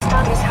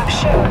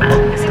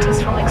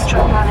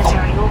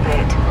extraplanetary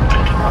orbit,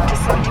 taking up to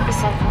 70%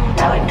 more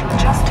time to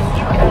adjust to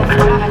new Earth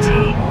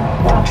gravity.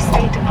 Dutch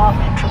State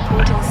Department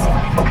reporting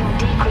significant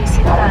decrease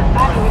in land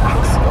value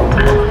across all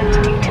departments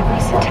due to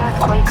recent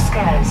earthquake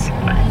scares.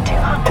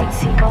 200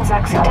 seagulls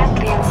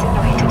accidentally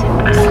incinerated in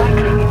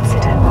recycling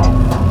incident.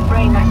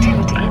 Brain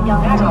activity in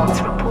young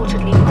adults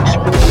reportedly much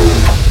lower.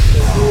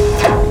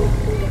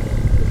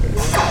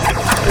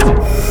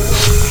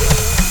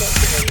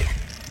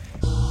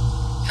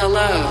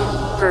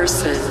 Hello,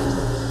 person.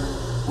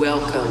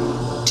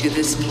 Welcome to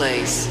this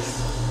place.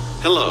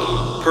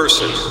 Hello,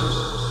 person.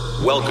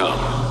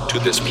 Welcome to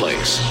this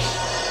place.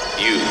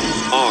 You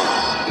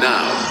are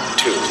now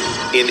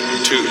tuned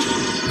into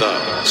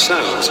the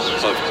sounds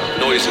of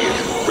Noisy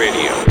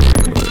Radio.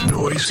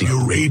 Noisy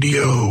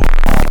Radio.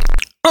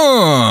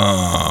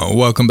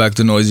 Welcome back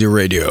to Noisy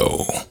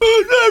Radio.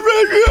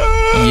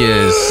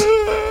 Yes.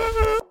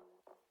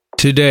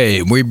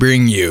 Today we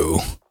bring you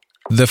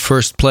the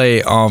first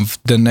play of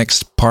the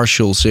next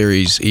partial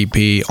series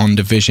EP on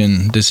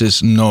Division. This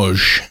is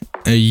Noj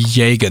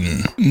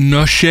Jagan.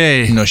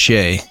 Noshe.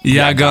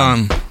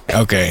 Jagan.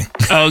 Okay.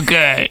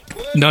 Okay.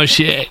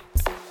 Noshe.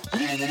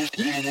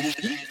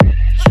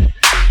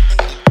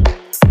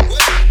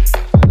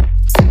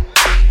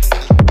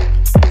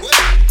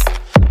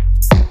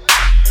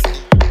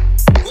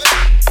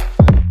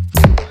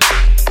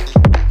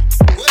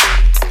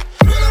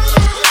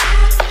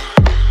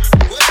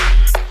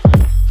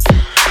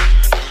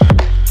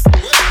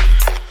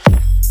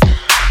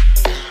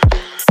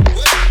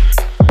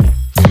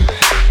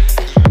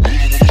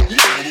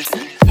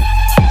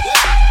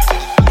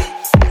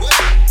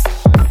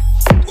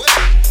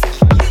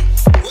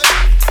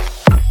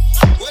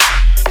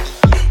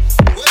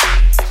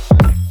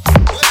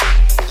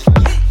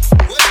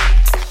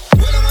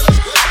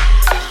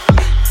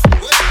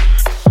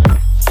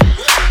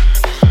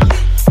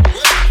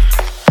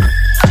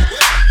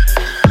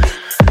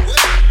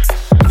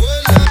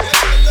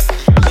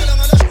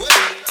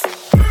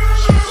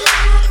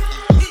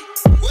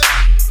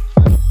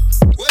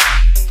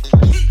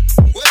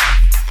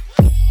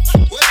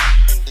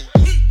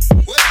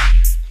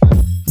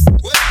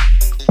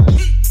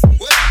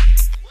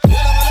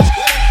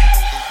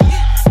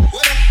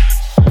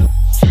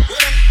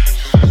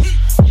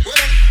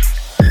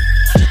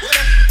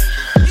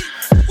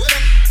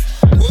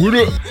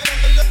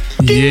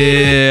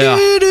 Yeah.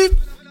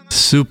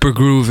 Super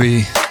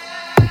groovy.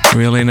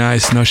 Really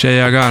nice. Noshe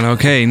Jagan.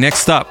 Okay,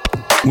 next up,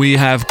 we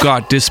have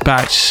got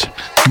Dispatch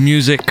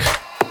Music.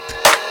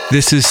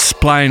 This is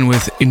Spline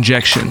with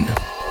Injection.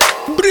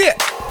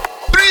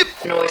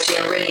 Noisy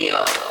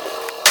Radio.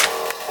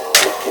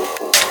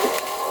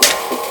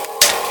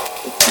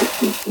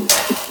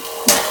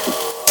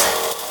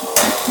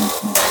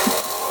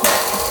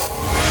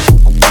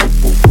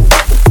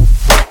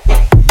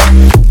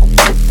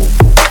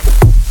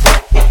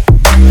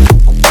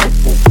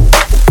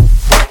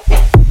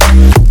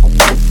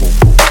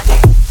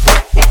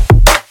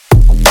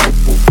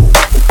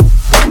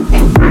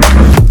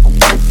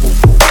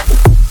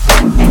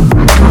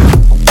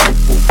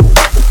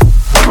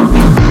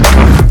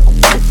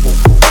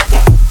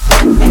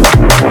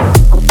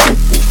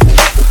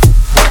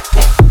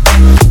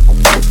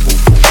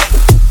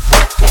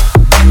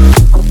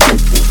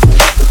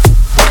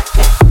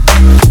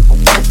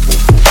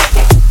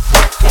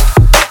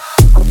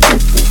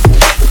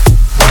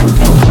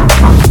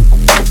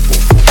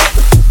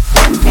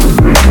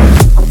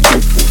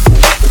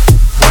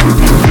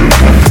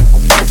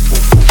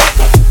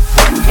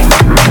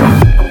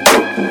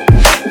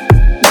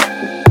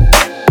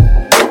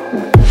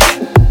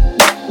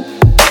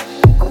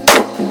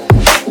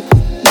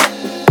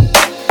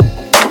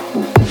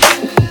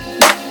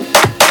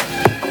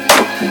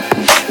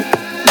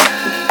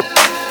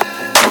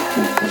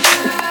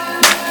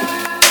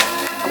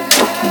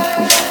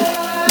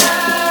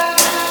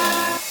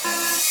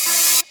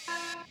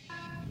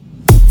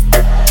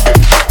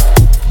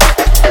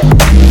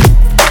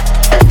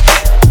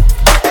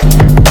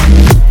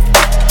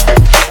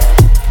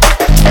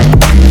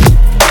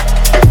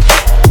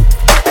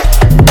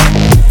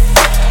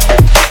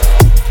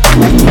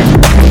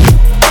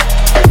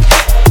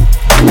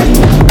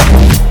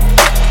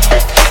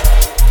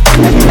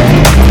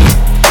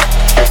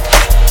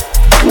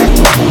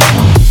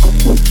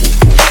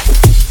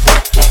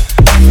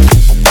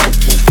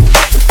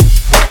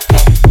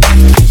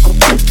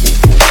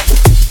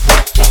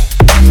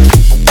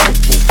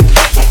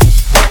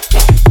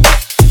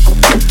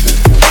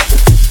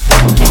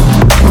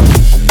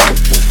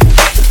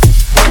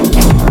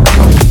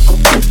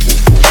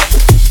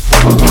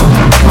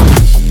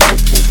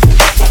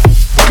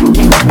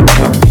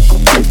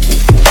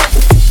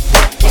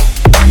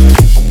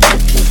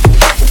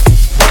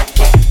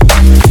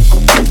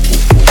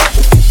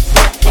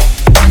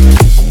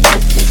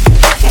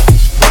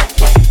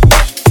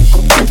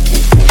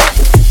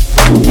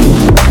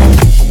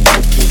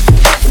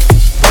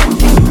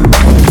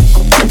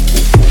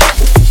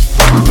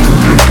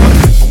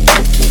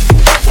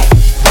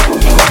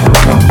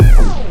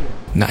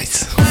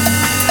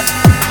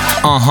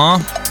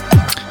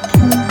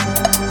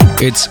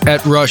 It's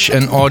Ed Rush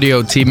and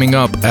Audio teaming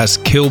up as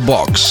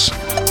Killbox.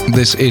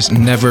 This is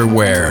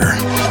Neverwhere.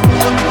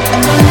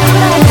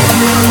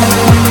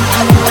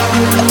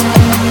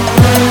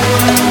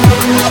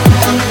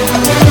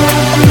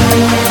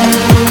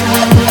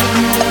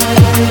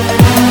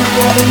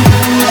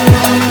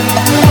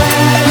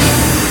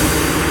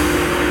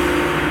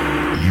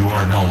 You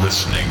are now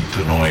listening to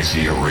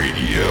Noisia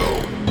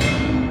Radio.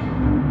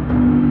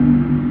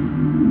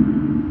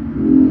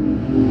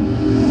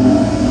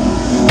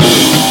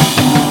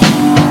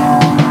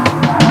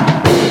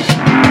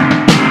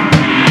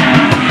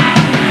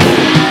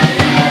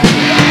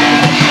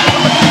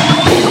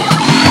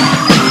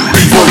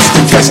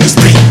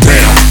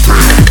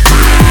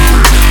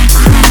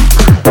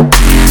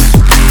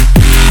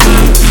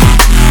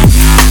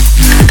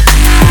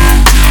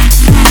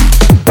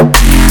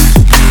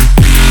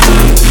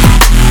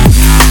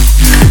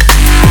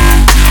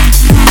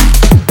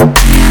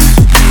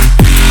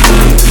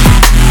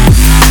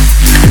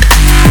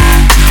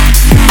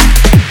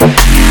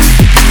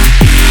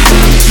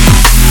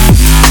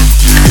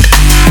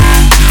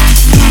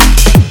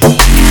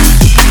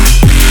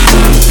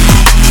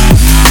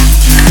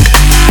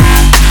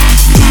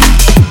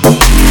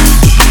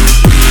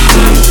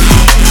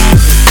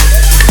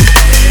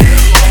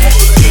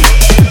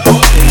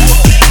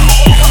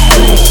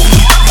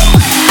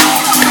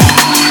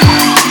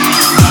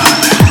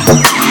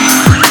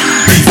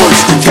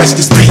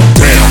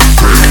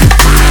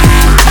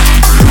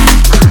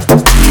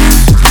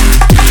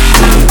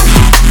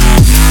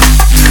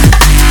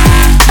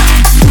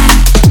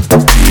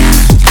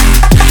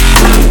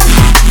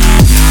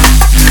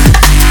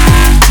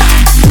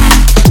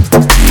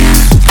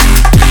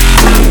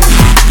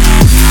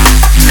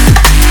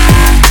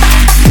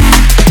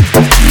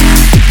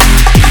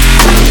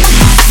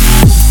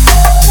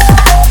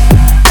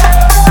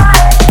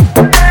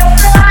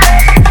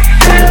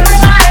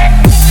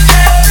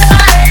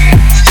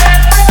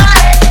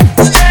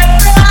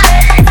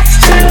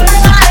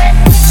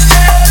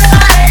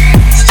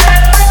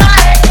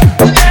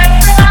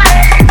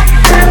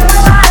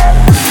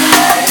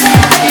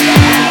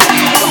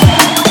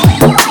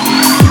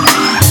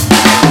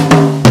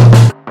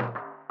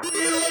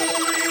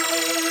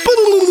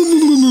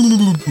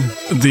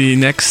 The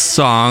next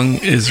song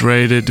is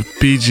rated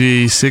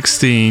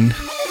PG-16.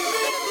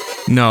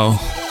 No,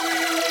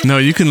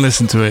 you can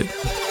listen to it.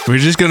 We're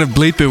just gonna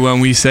bleep it when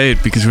we say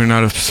it because we're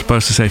not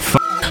supposed to say f***.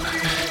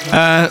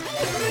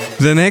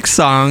 The next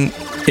song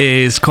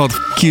is called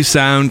F*** You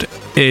Sound.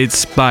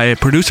 It's by a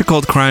producer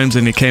called Crimes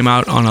and it came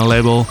out on a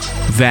label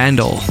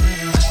Vandal.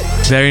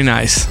 Very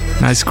nice.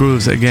 Nice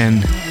grooves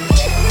again.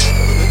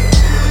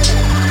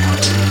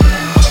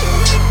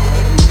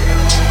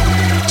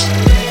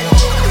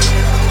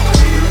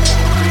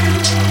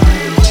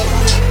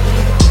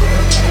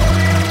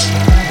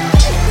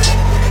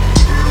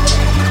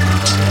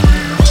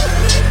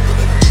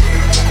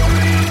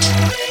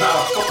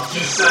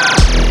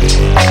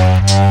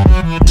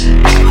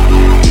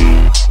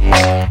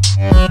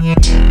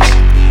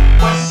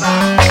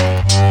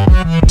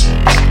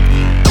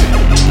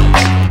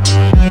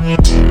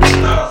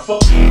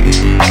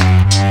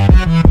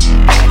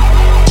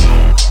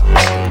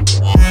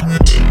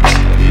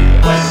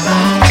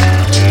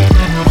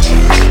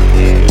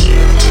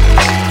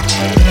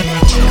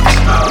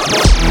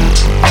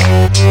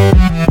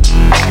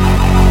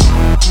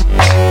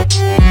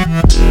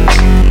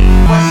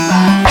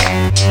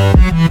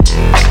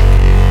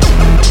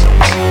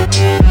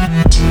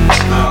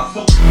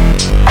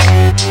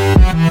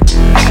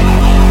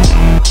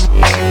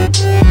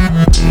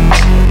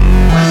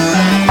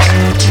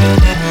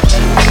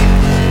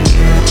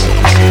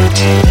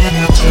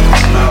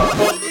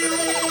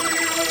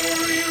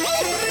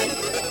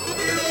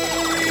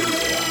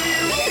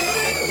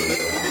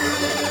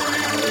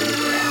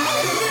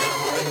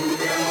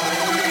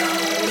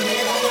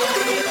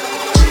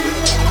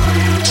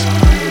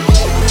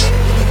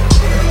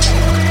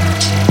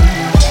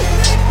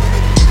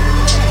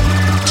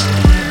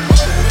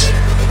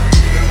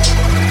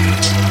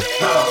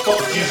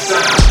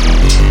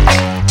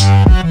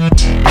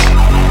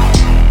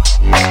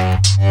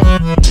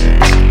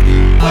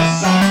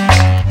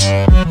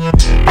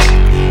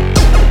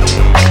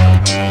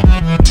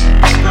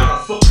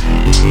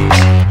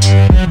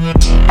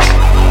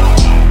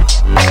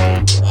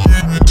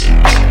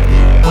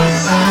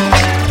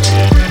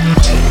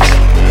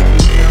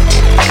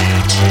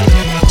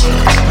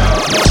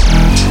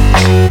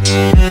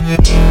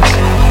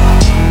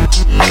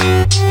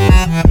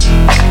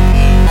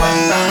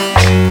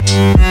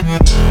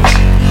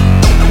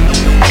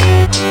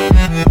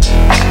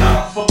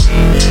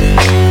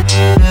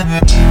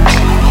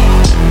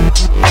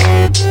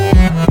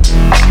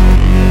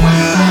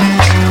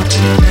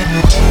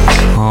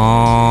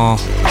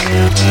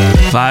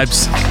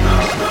 Vibes.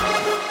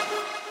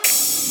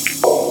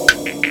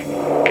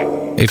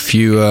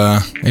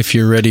 If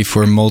you're ready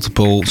for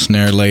multiple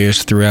snare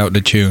layers throughout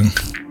the tune.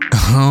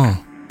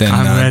 Oh, then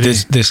I'm ready.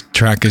 this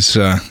track is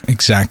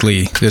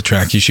exactly the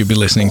track you should be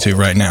listening to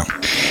right now.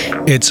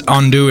 It's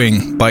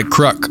Undoing by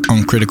Kruk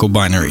on Critical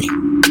Binary.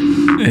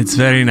 It's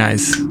very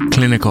nice.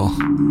 Clinical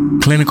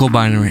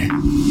Binary.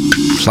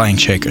 Flying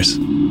Shakers.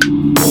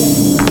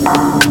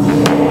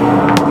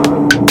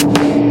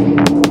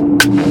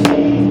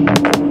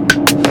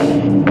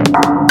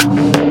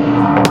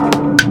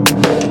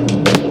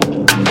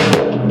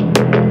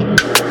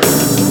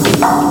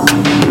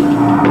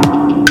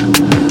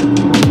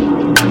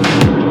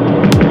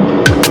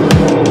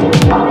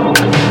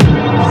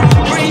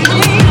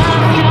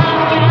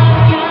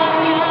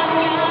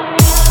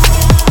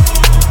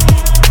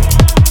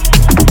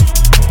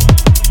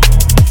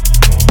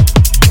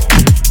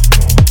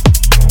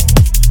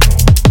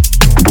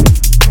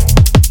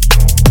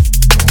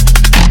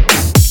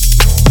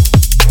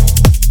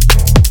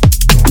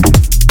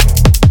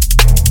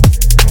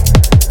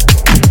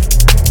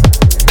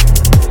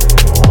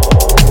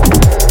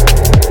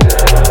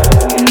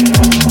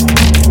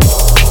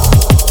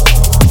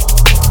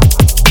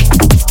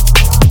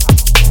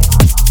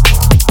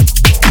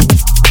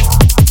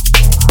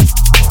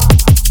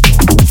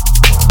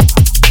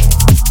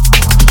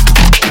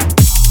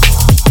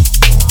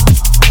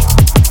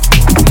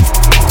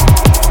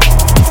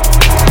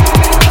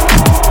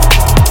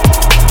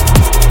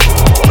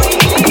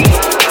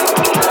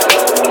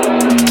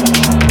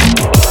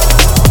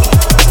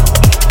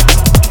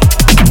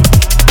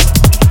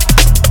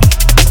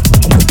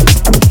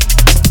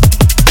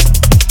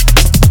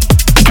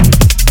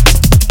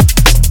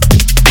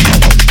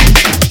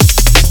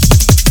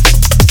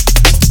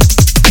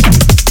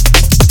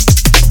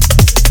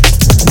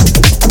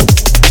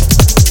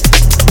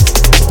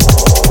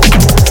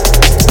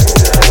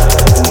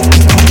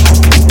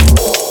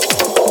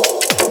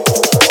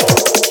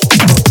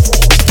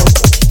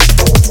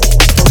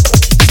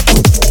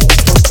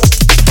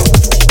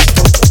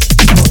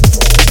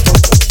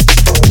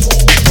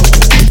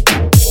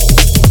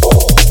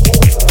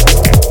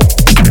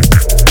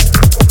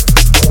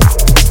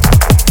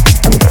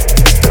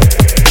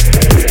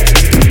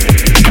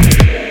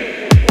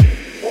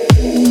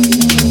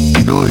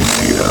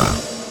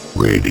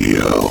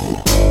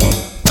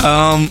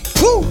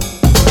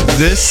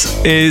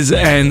 This is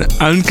an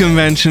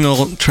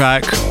unconventional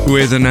track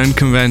with an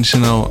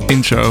unconventional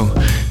intro.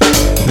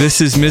 This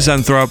is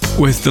Misanthrope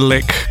with The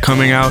Lick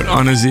coming out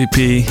on his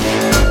EP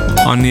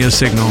on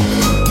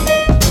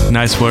Neosignal.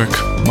 Nice work,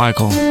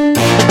 Michael.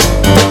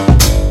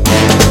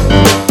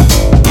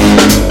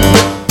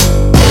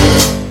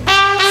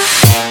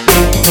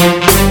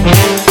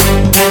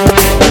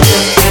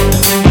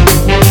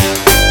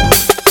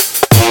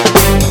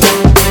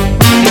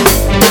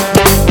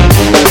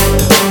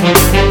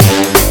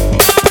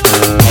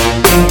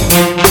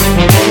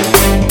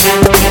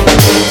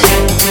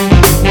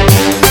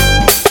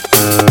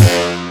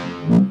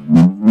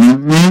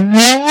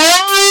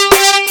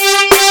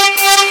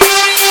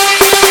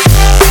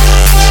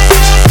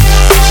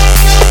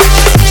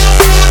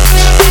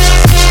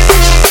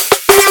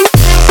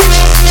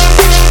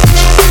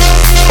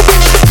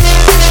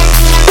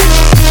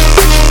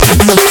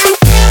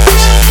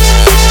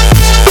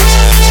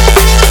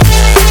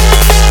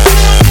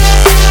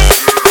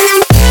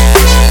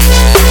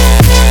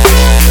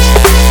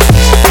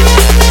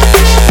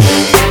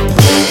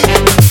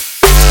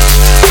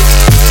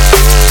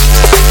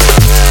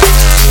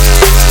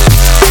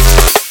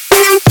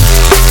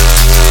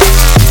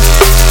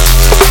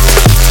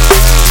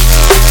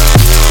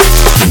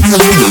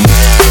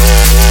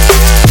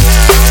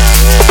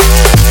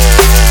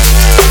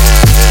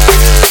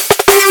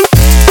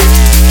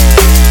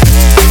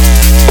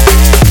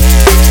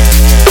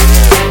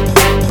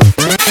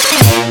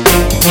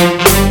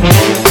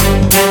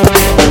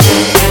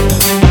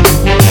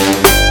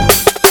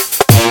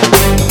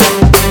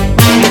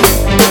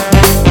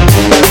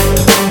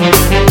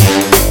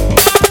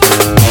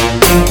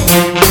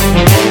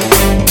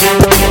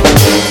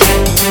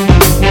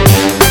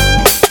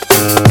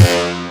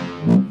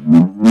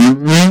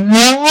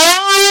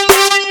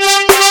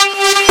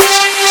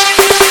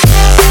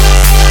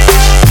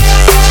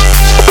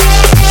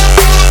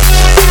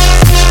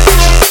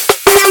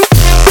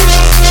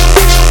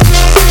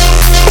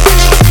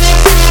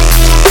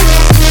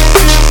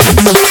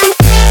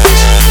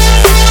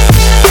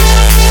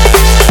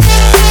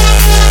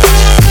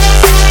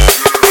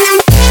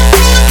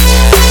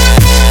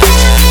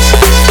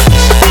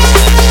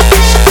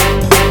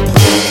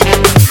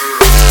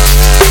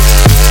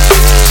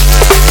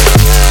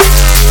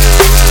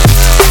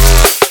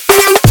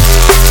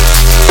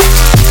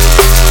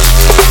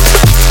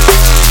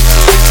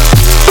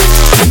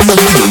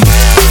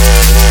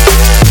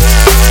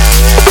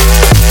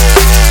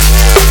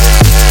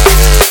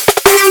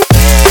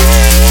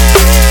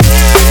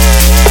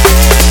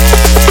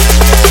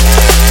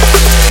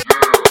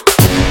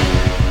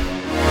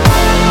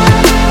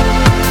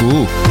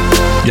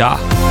 Ja.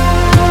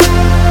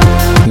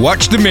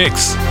 Watch the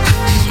mix.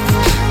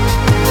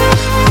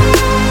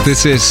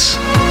 This is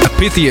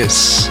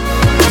Apithius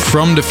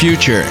from the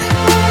Future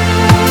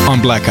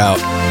on Blackout.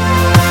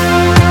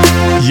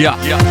 Ja.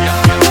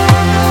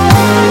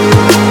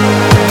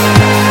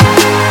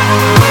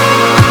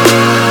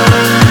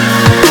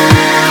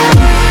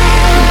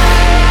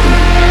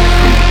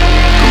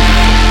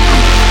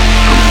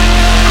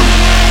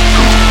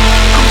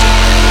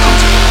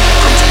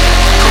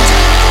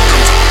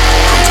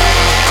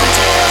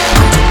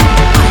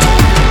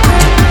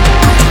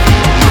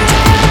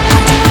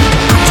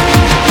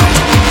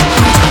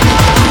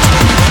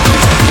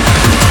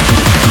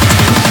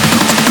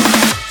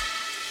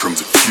 From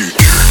the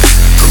future,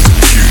 from the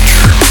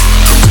future,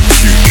 from the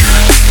future,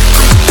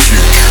 from the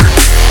future,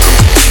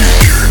 from the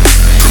future,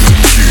 from the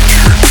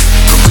future,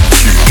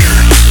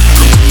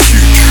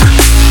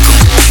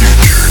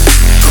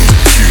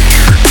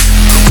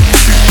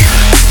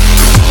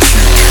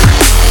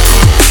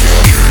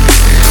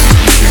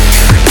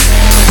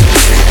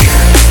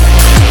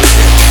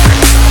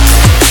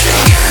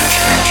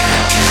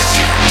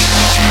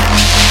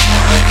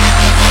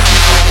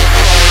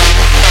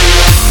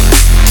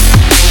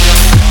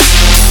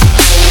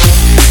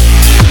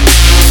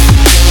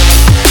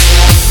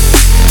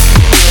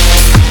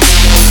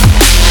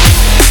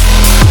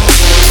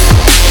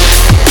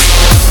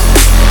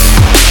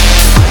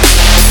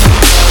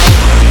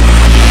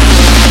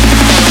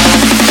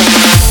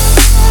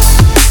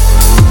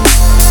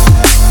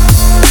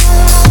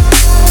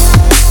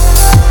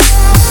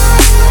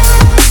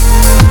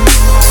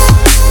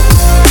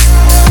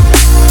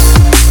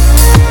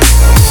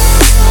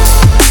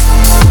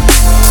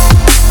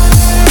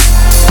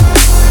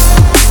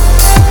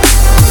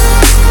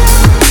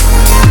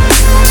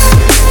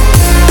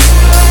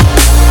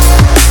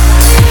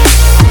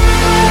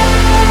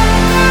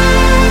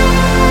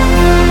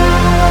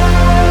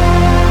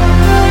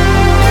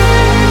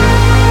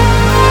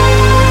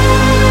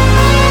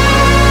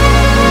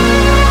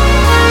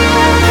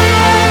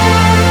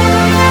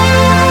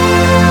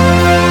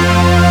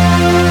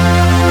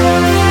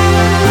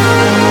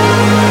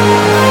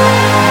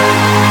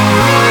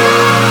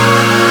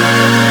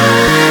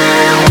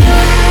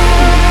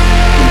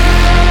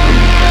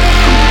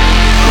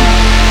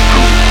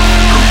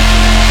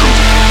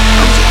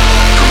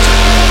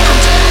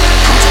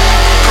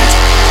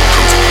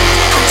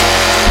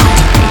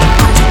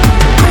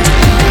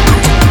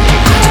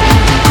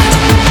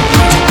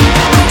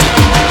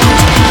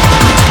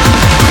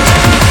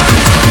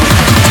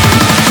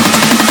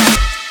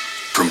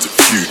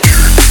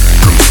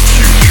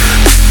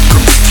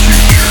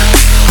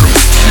 from the future, from the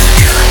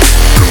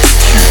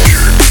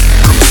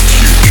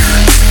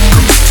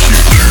future,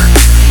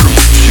 from the future, from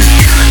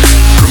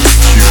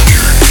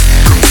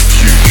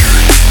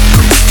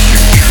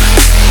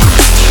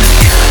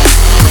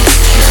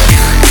the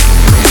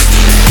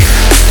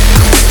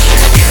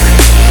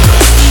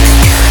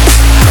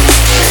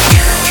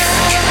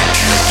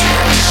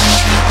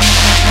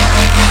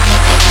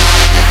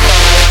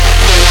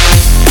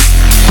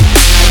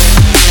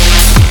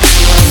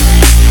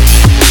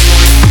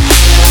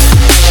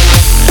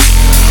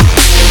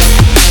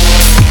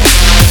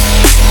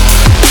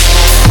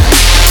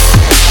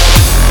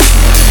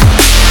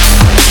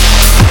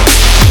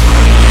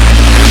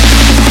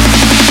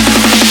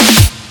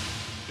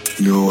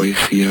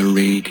Noisia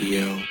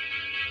Radio.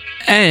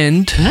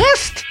 And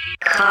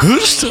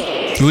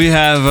we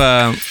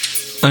have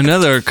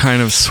another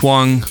kind of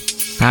swung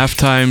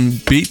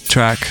halftime beat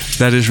track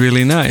that is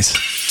really nice.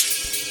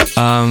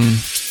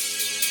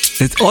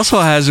 It also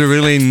has a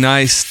really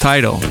nice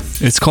title.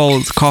 It's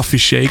called Coffee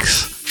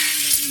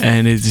Shakes,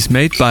 and it is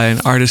made by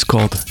an artist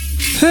called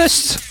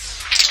Hust.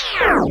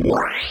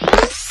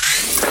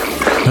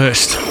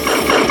 Hust.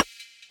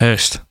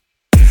 Hust.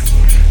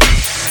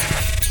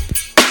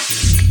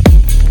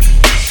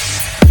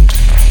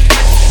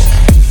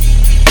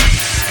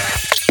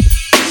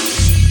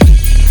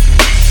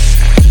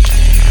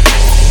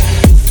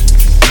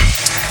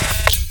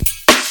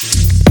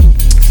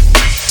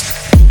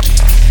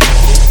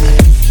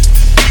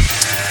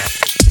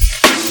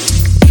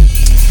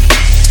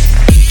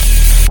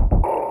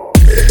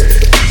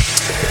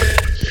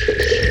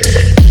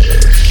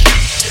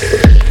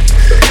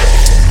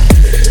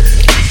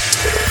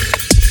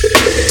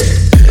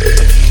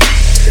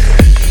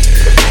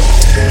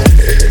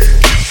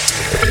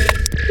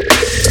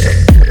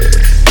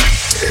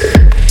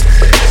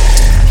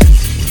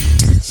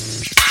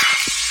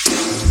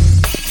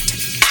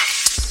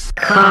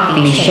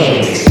 Coffee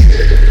Shakes.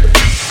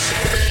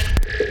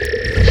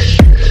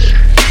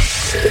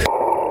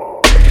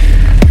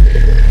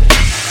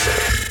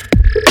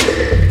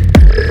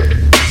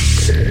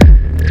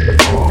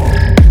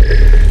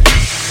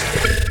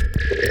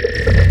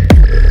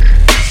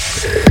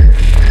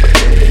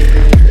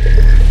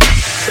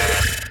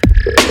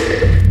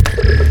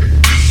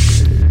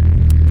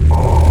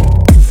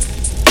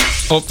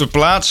 Op de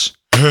plaats,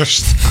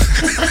 Hust.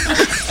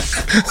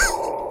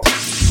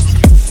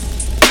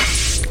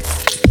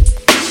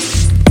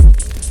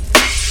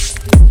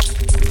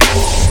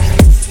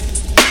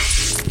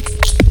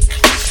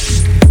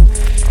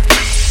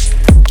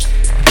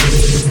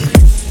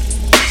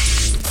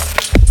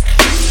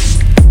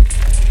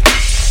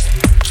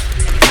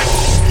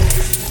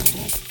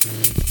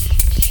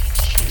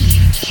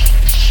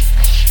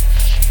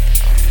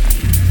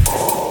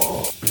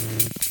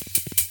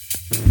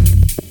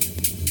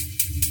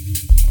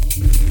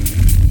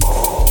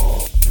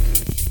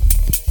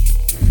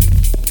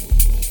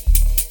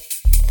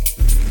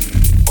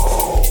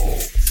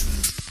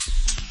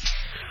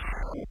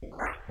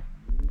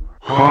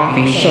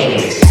 Coffee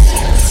Shakes.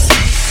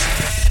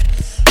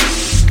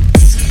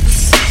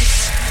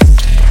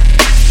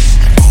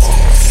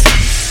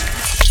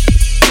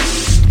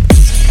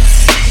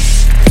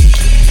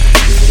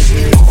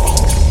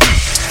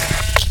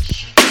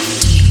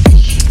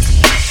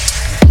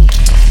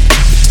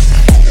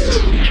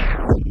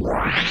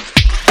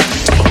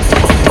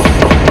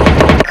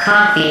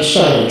 Coffee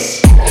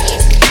Shakes.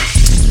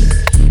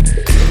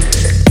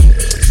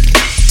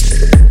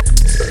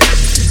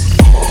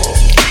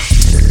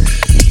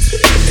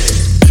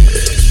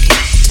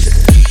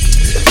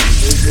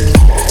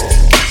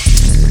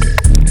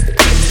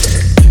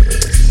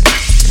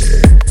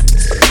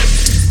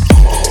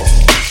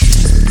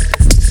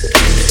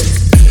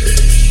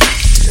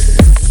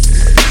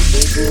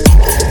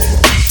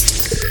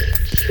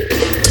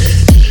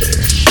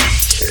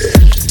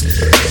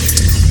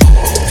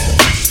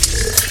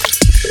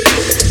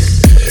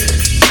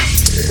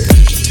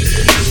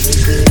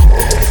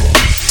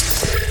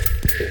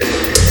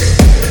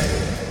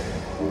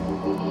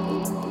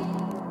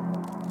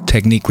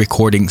 Technique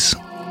Recordings.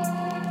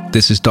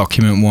 This is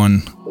Document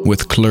 1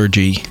 with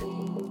Clergy.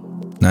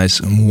 Nice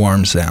and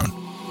warm sound.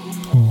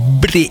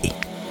 Bri.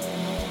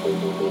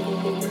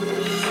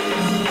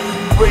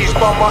 Raised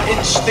by my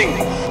instinct,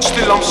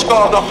 still I'm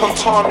scarred up and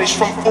tarnished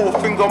from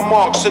four-finger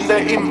marks and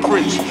their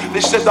imprints.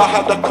 They said I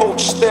had a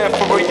cold stare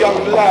for a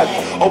young lad.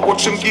 I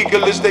watched them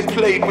giggle as they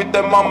played with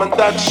their mum and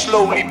dad.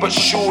 Slowly but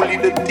surely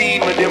the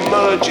demon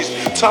emerges.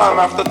 Time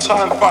after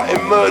time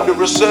fighting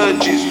murderous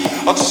urges.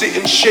 I'd sit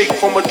and shake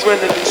from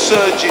adrenaline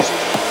surges.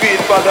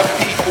 Feared by the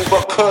people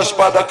but cursed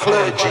by the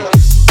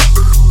clergy.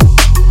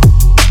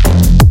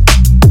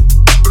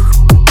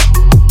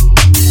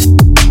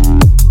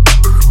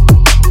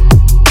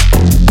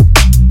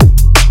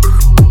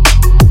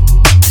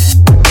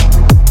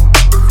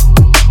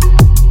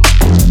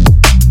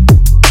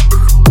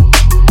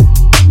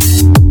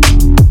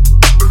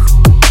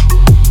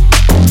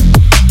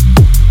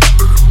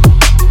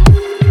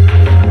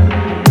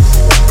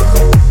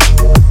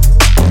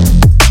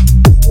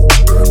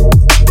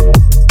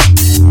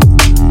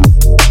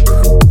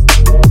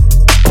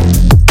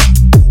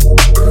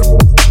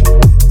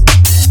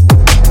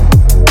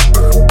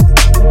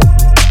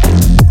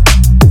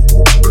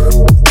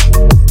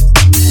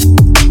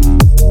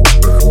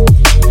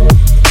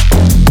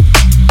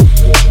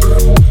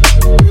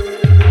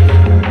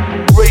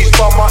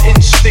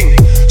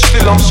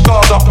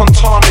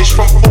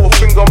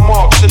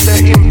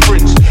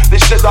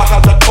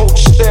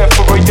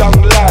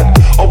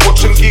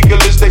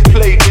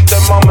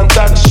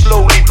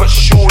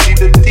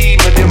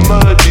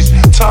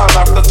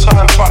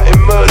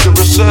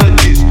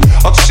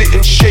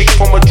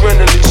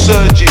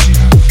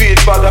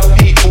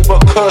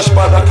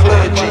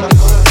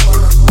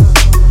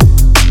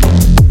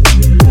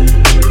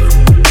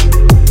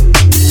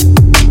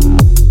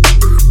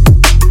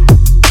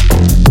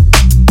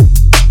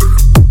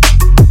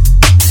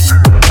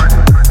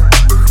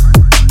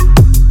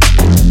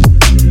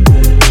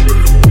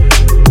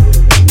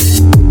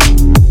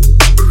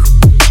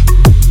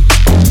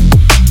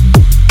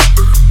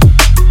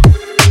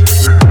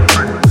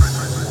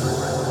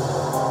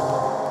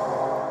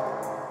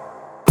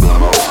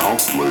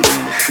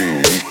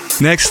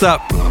 Next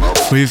up,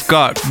 we've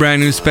got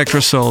brand new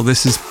Spectrasoul.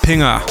 This is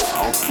Pinga,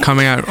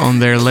 coming out on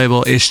their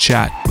label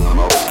Ishchat.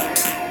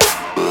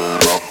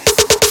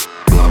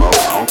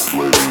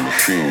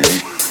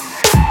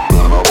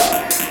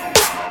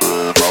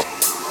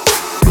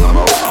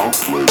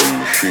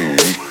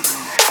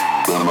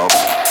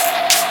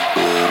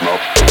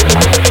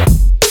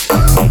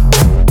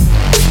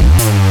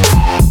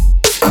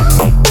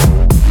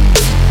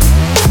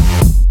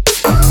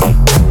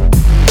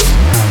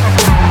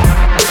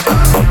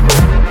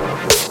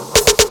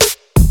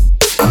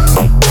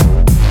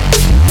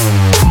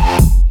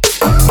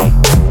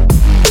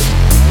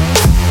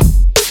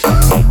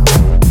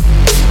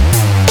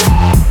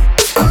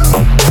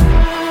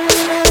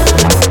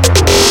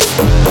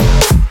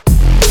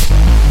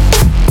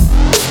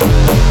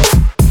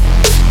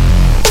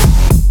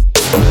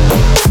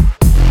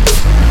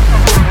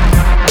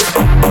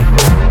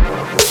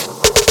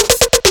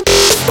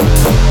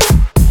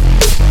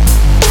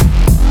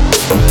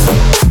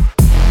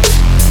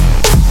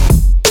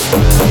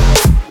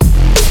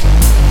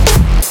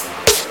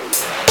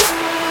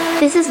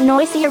 This is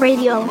Noisia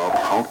Radio.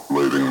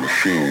 Calculating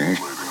machine.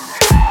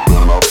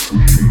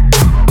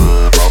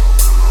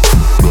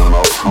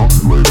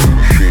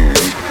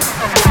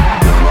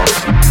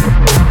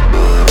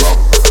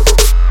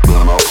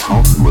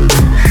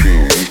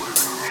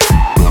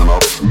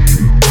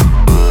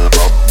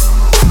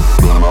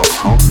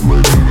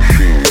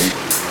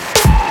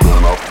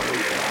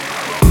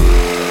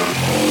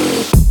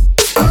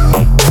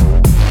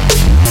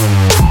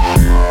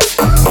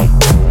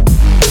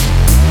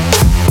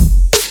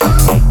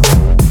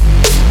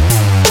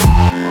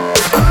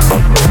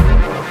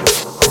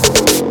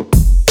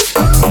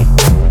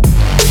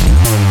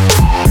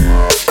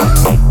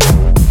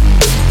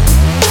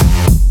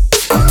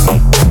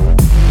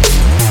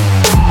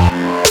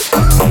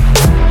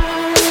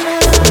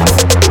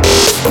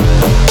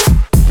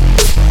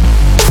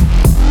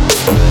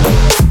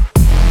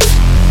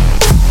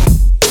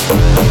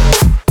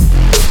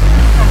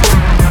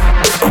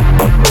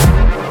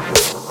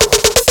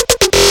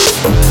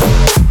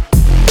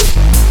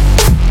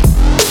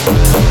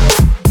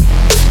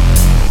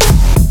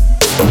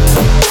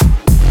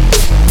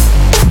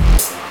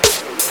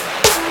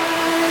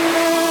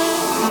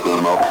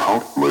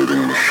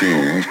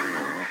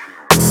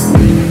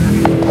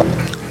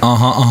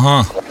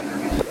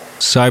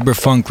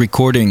 Cyberfunk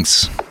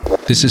Recordings.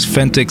 This is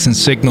Fentix and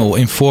Signal,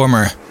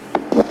 Informer.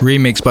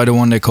 Remix by the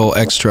one they call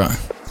Extra.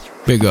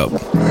 Big up.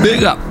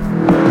 Big up.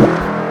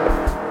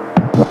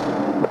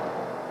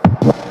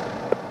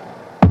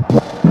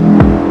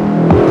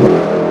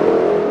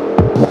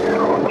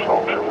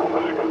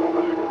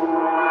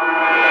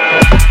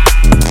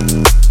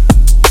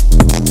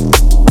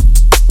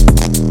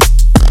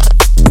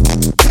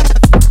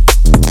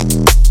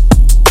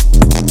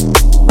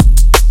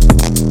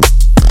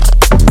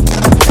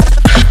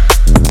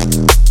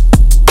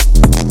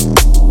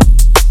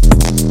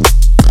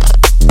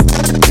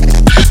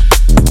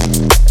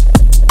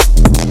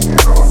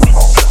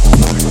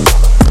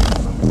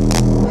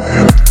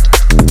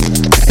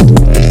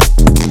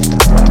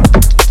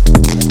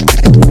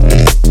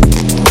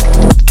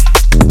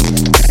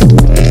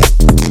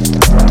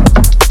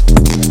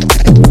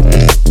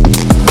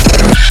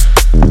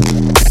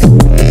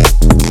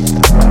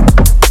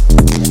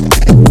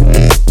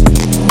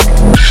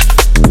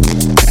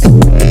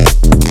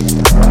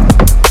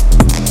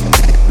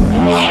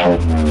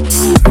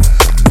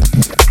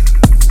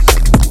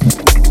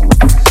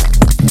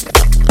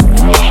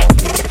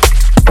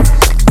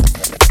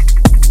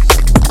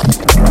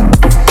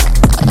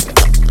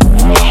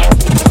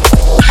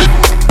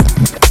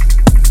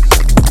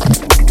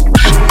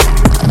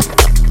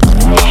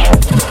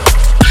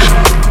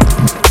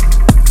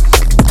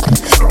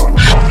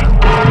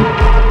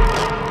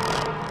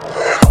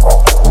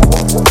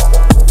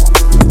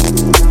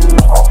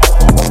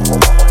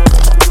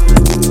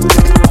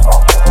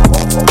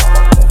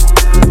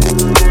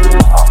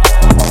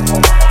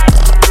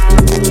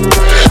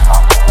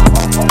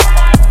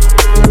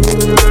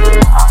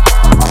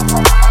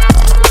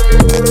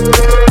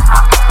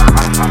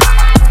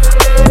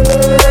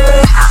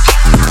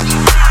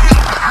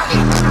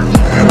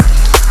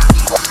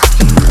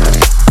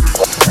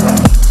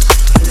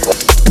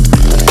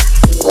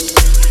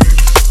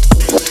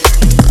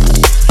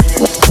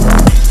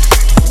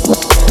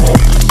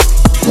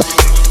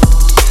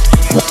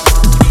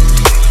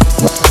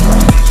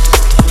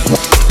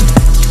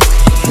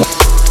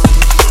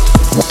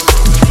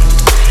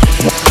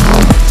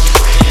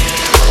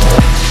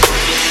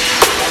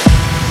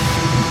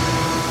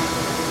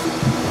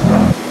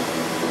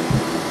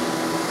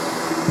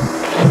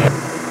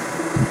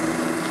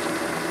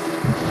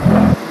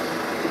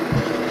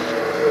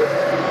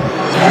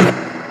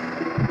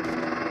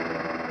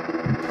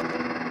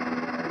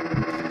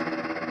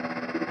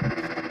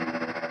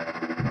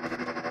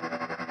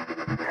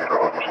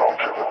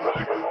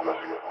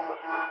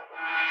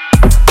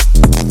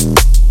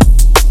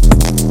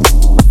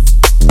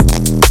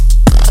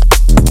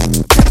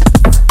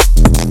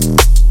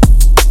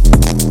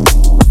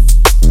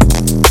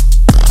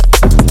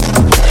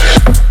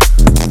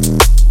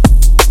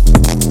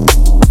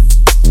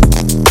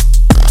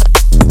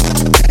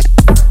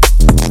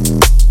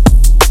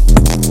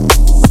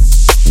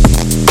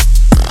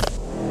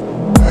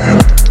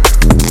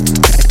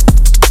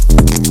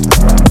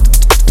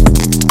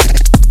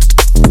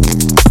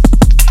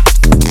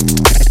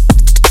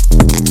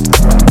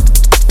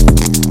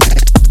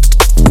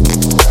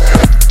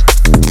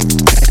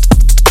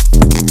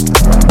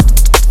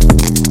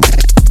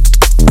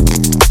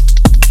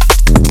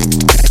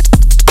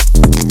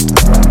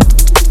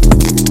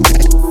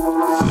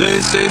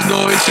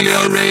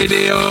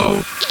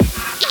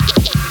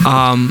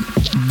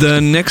 The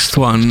next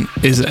one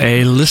is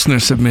a listener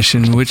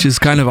submission, which is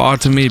kind of odd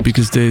to me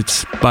because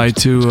it's by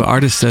two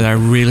artists that I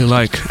really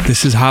like.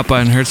 This is Hapa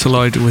and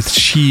Herzaloid with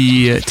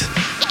Shit.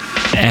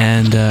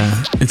 And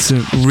it's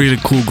a really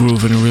cool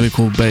groove and a really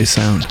cool bass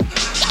sound.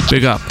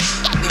 Big up.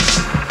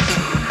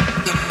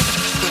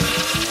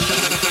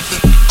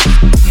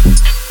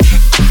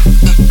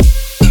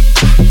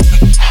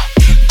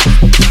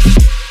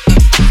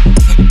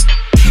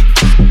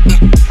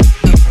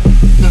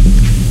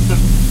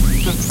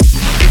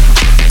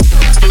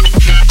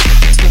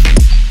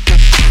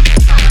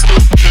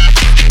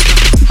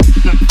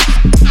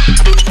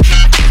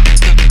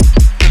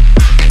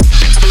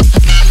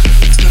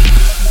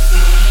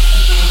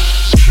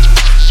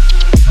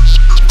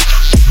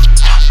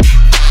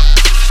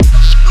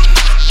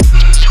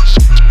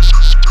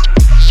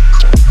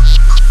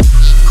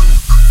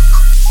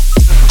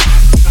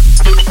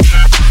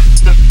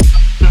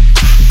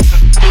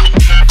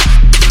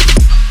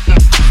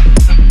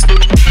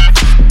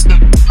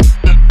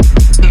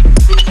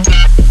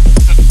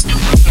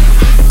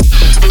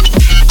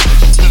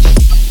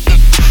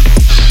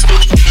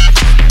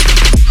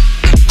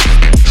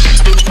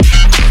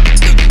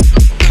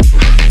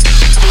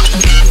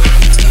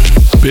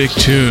 Big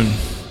tune.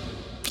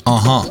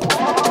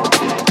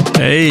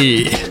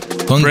 Hey,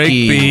 Funky. break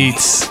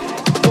beats.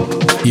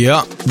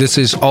 Yeah, this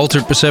is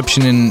Altered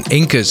Perception in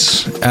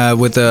Incus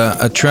with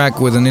a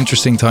track with an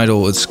interesting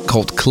title. It's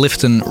called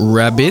Clifton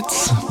Rabbit.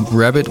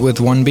 Rabbit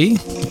with one B.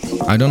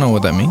 I don't know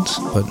what that means,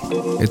 but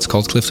it's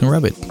called Clifton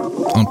Rabbit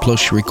on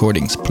Plush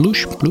Recordings.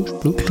 Plush, plush,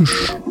 plush,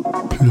 plush,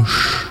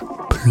 plush,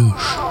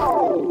 plush.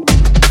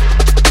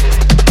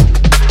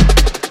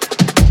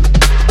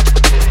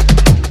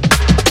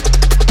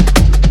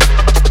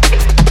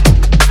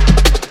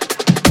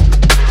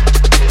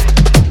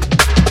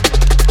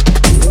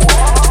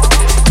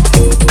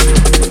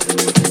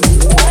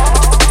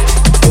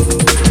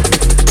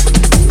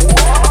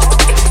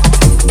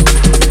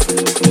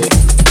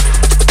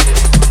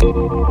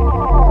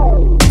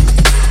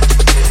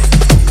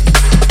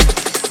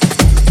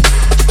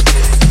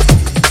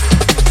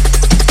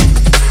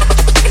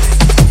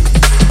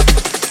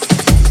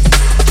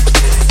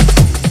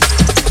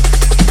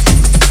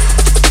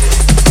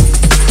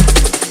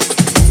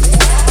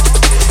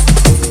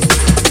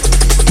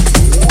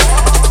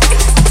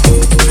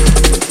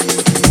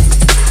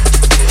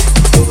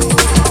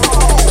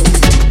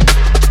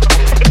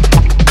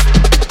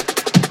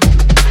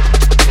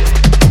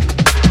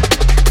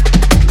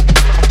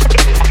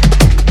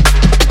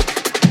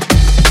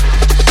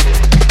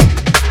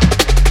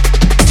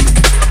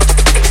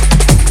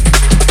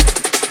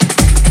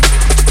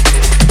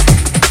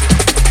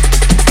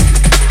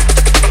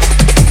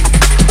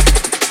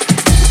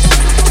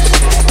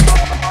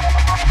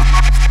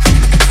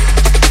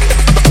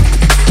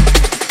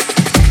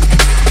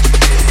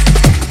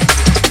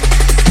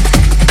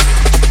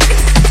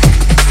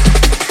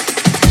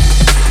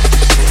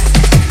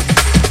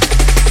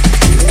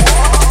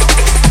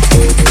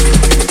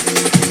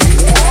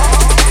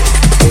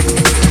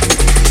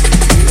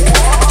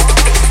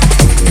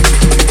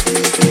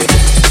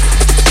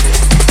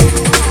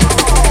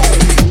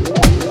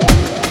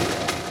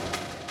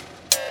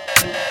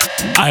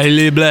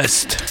 Highly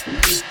Blessed.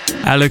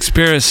 Alex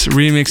Pierce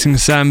remixing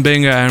Sam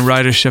Binga and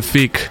Ryder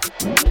Shafiq.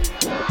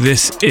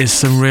 This is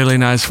some really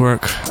nice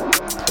work.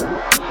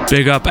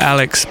 Big up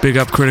Alex, big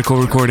up Critical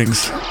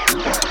Recordings.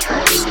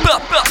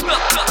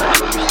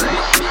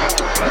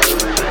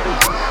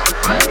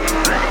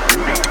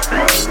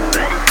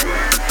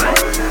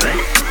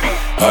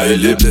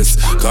 Highly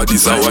blessed, cause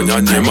this a one your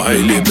name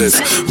highly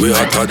blessed. We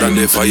hotter than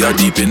the fire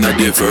deep in the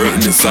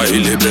furnace.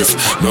 Highly blessed,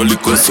 no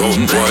liquor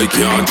sound boy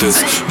can't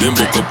test. Them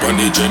book up on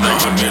the general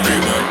and me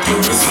name that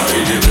purest.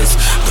 Highly blessed,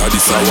 cause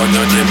this a one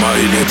your name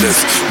highly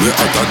blessed. We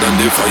hotter than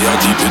the fire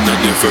deep in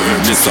the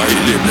furnace.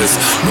 Highly blessed,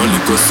 no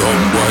liquor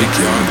sound boy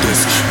can't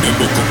test. Them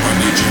book up on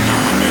the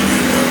general and me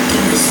name that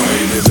purest.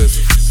 Highly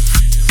blessed.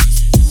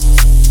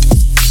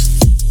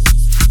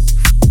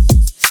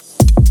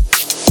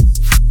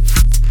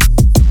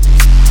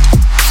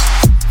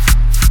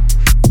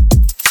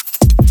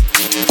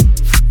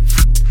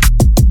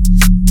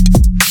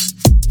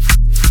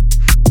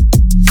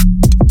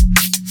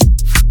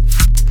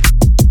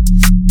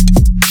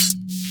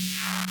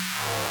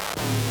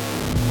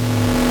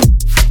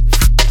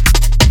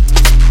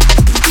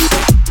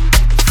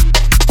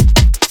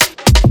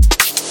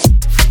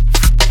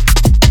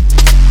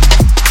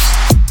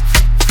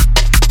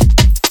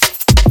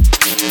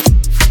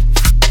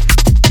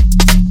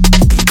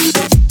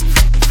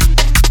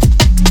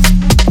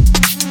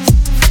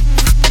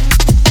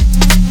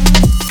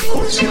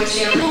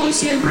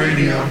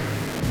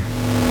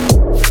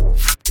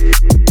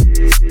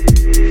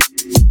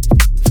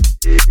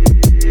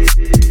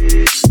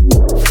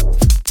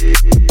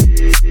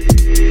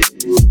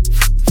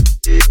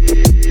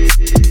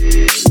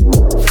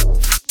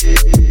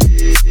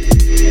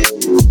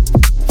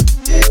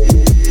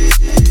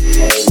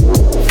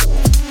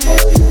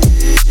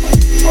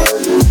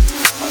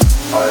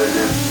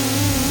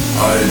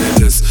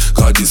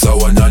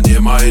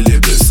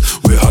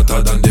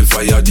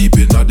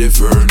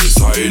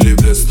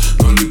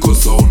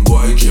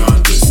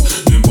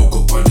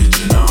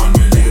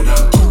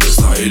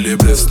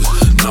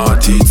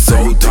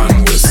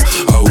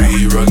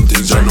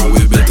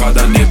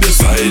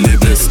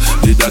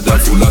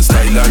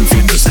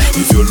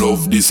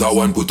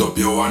 One put up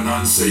your one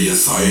and say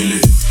yes,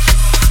 highly.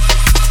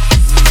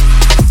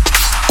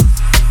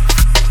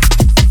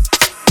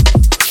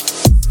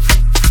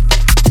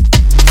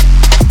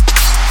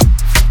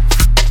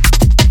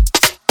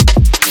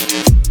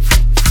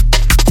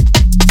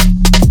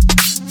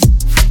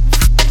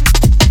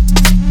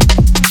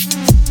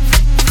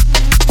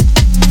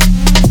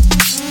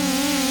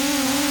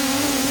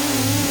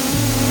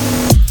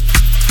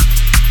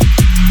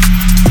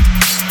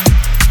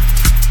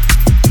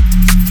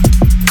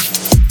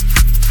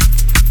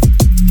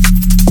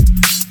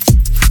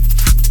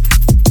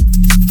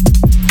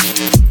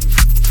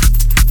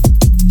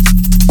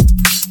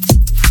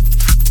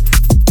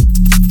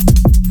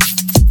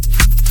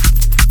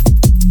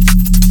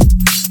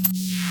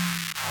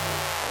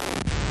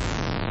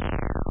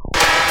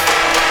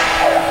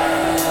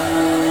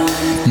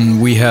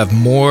 Have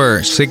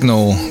more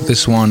Signal.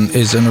 This one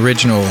is an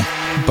original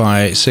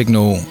by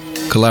Signal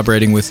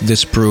collaborating with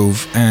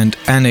Disprove and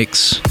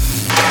Anix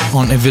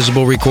on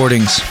Invisible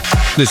Recordings.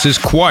 This is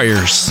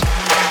Choirs.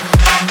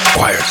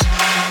 Choirs.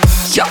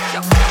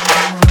 Yeah.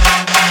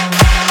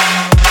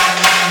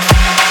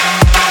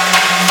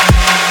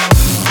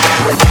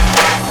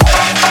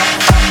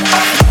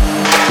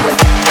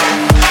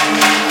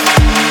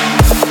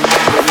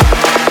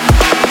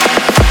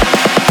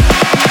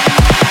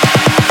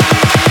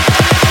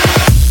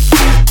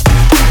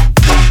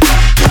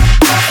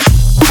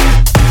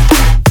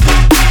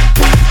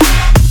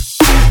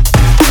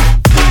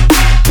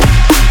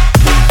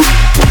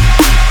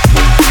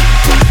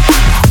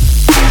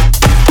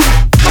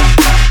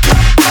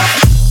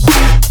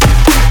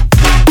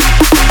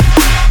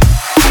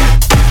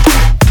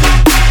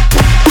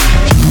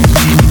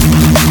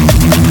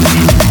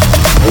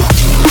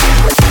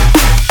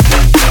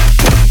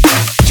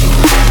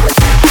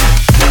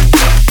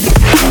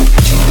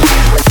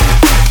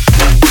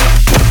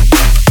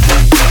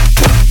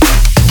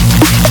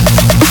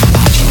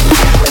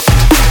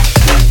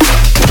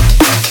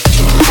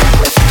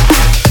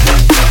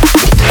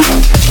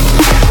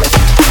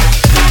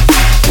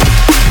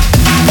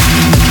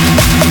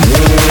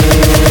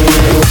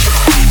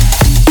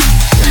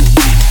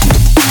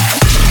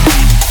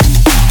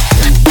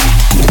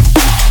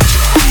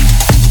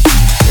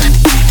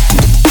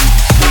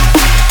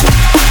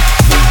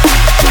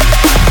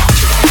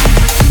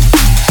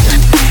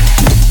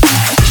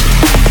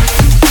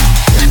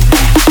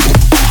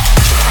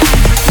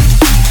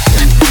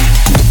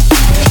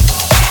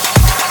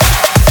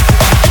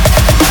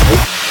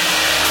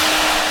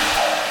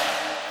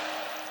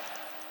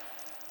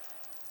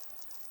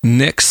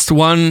 Next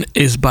one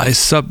is by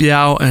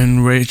Subyao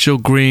and Rachel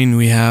Green.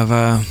 We have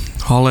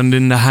Holland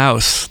in the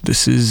House.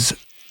 This is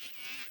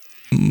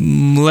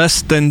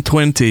Less Than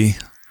 20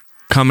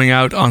 coming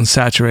out on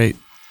Saturate.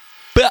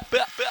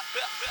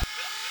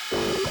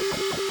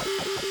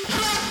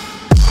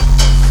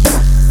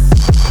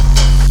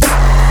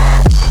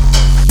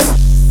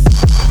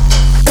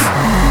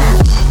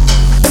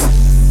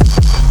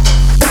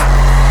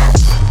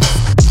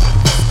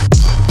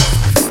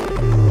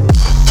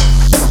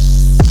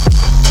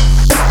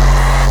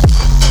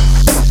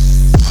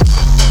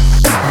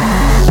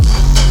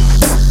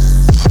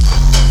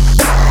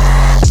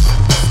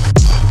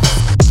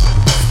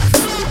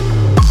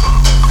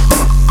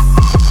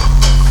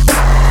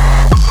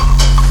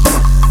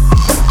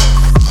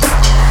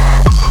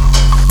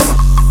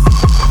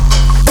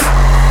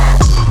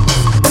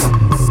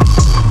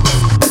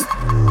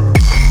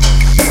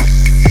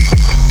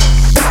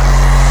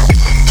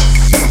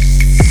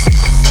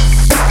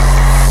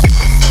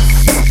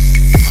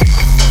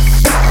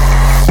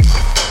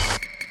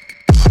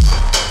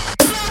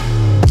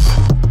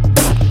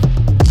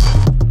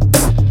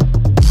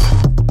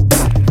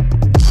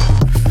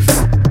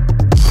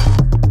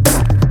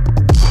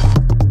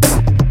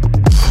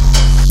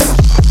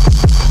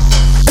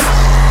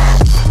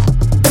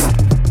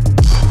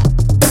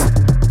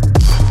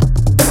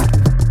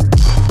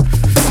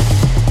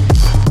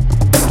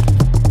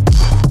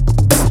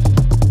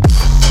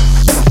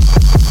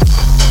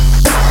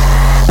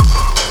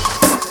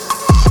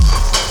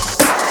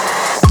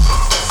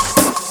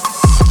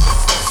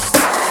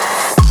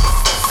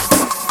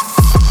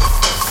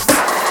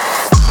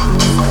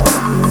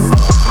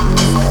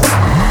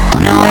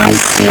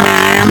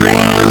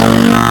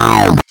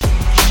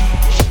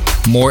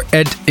 More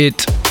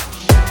It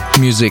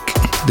music.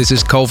 This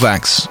is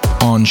Kovacs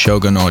on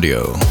Shogun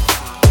Audio.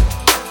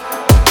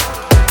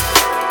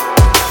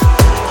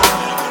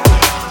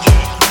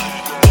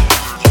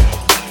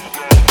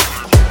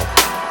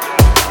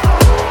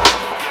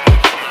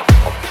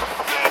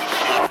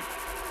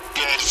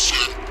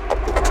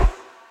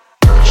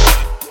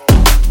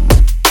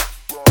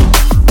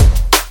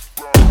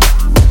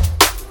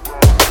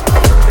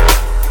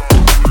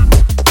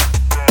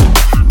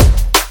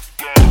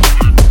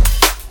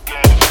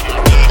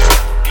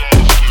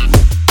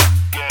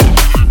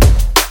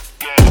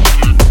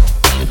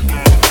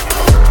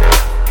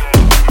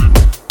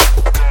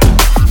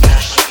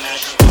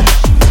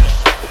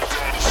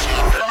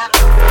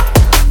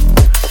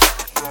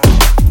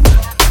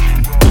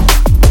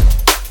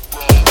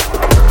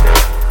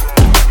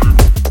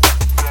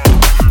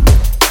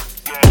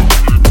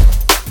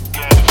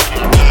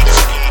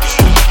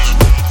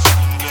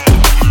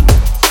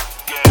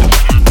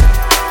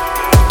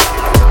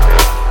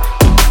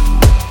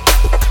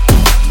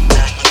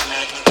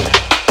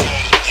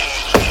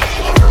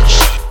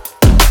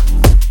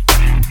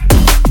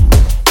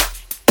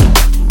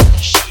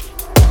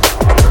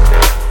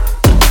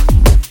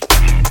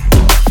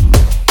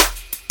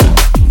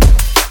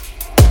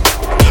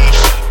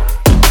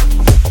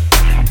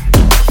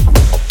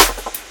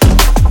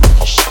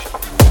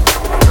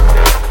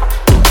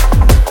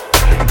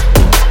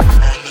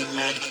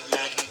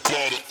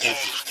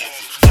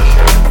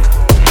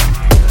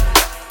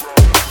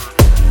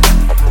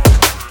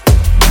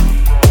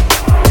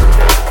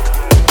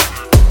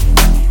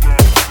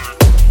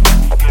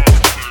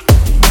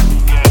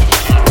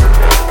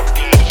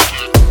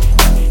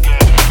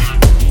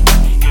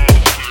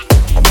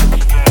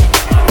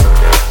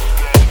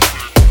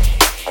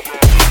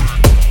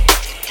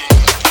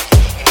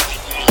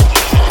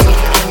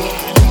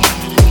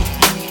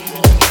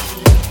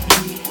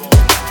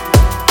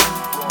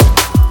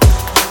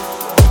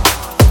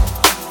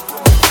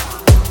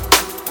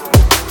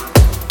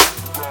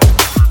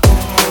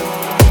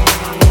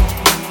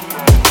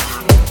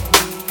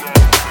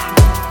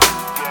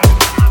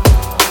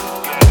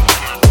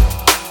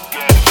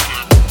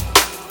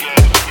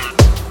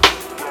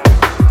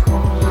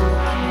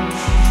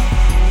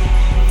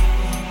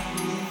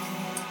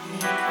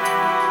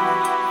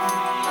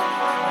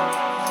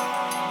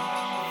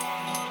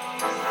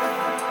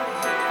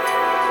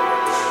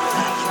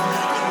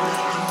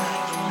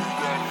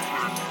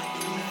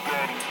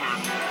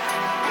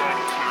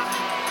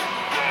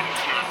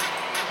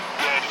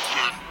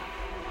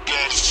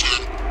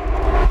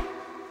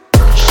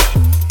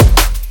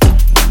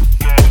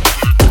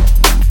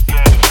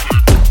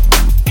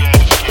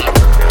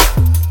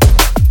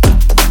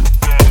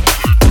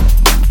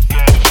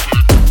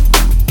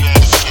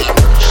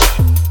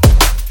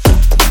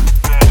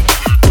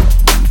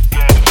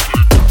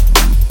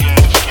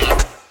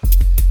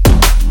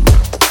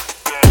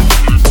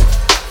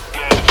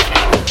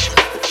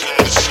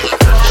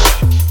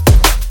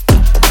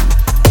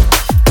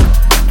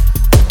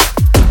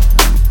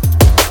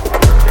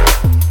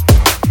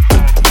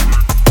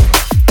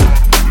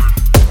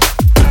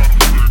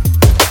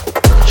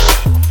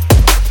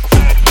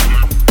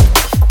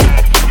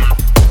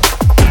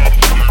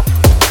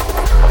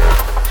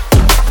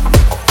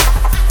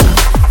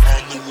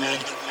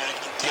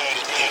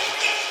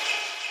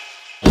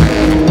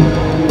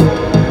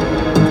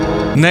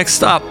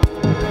 Next up,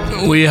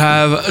 we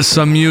have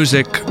some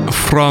music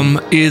from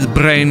Id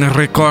Brain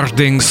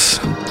Recordings.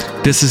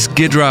 This is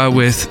Gidra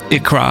with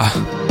Ikra.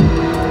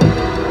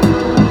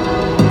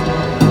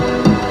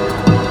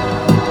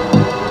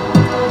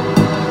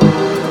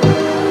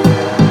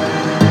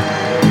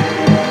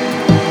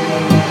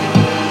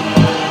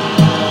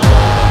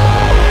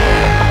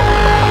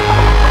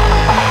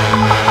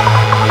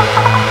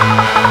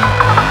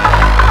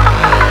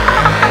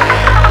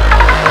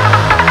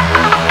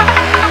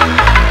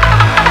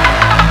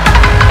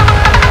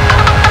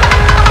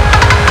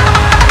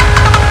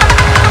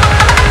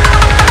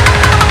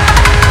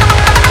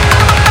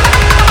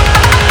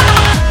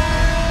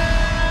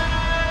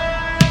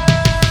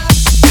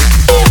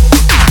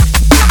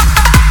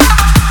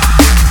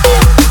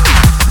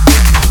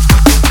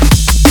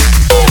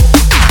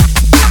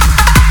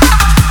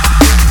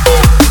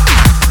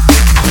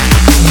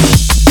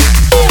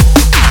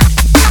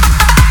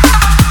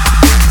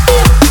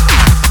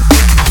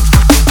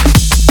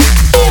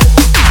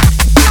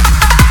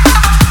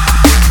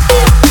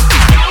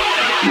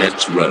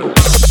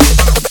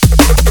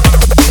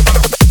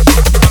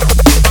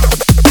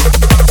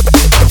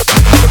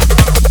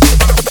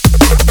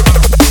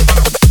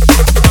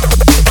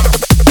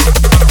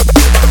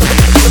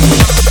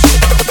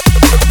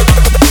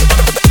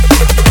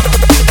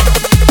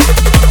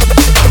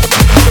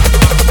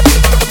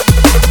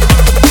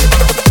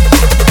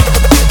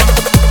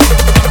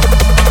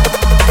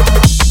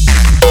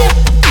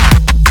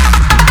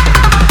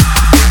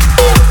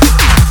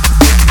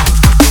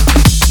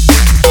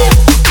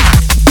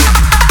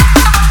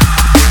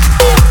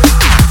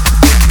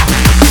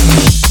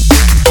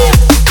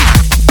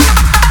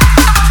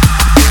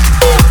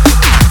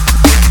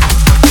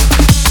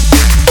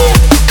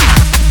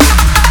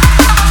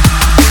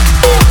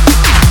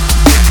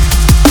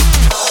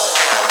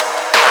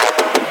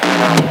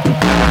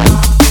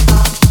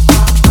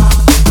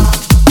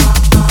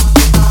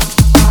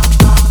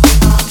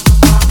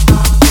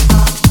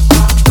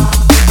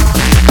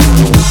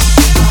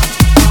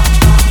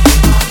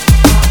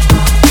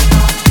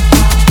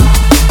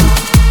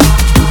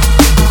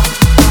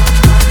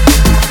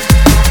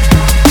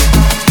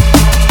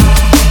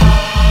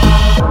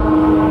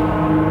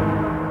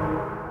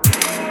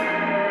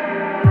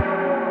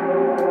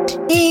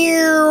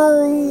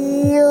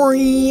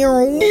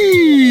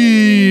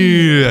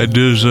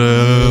 Dus,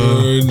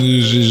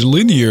 This is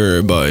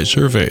linear by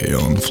survey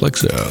on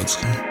Flexouts.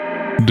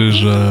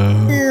 dus,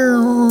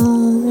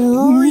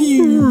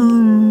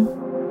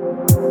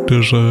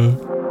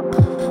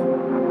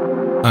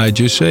 I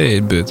just say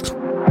it,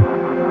 but...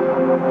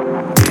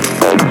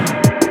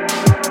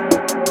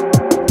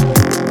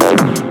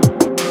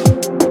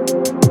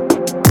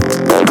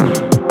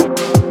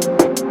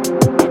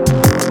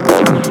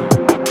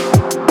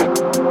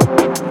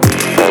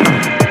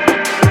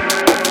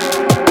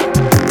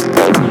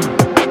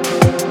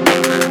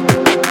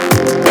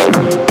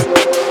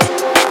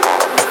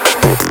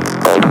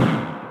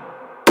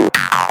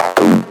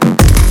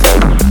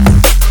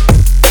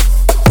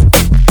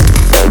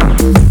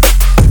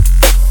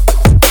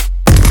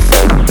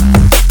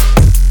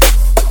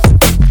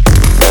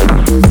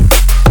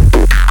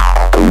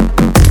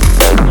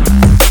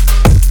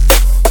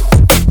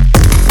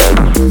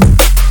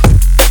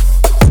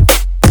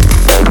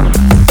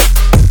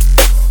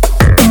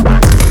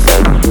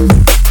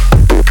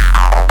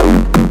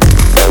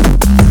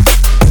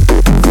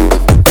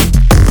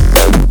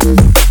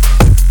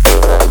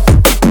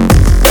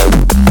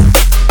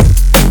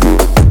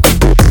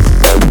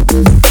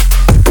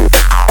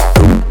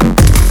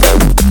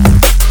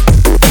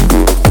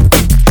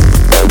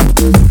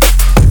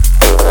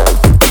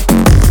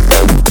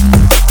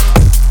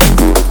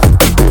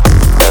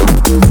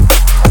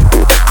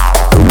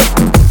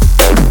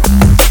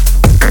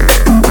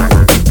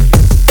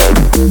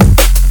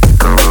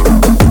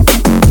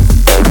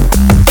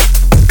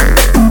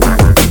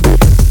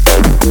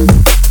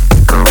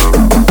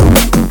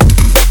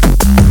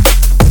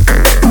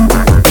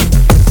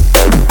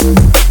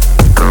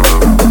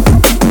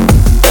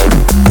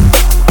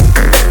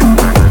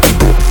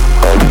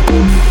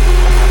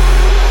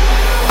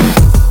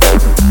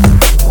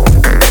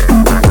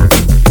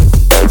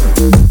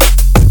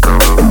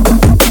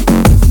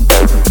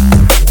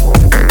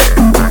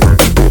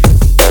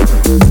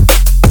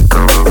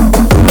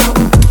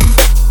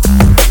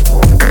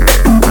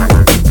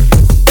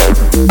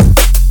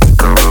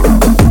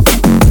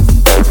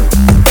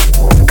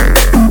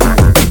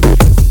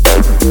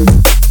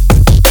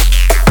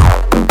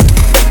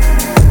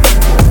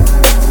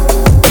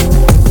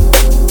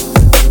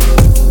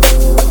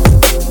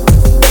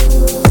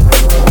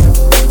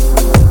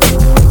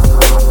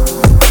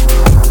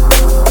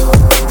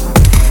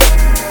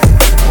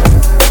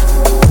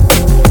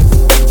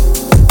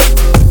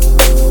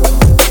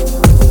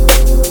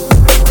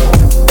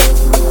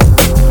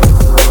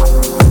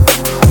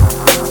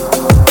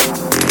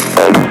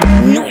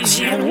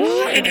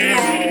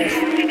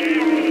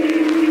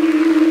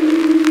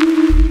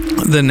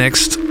 The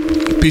next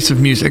piece of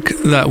music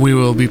that we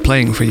will be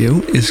playing for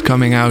you is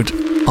coming out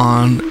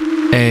on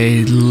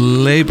a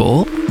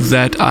label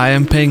that I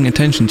am paying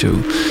attention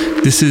to.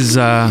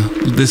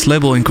 This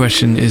label in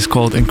question is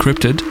called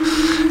Encrypted,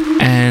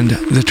 and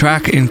the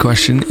track in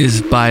question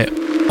is by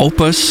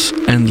Opus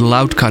and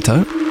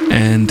Loudcutter,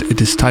 and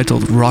it is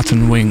titled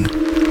Rotten Wing.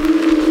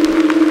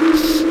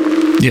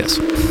 Yes.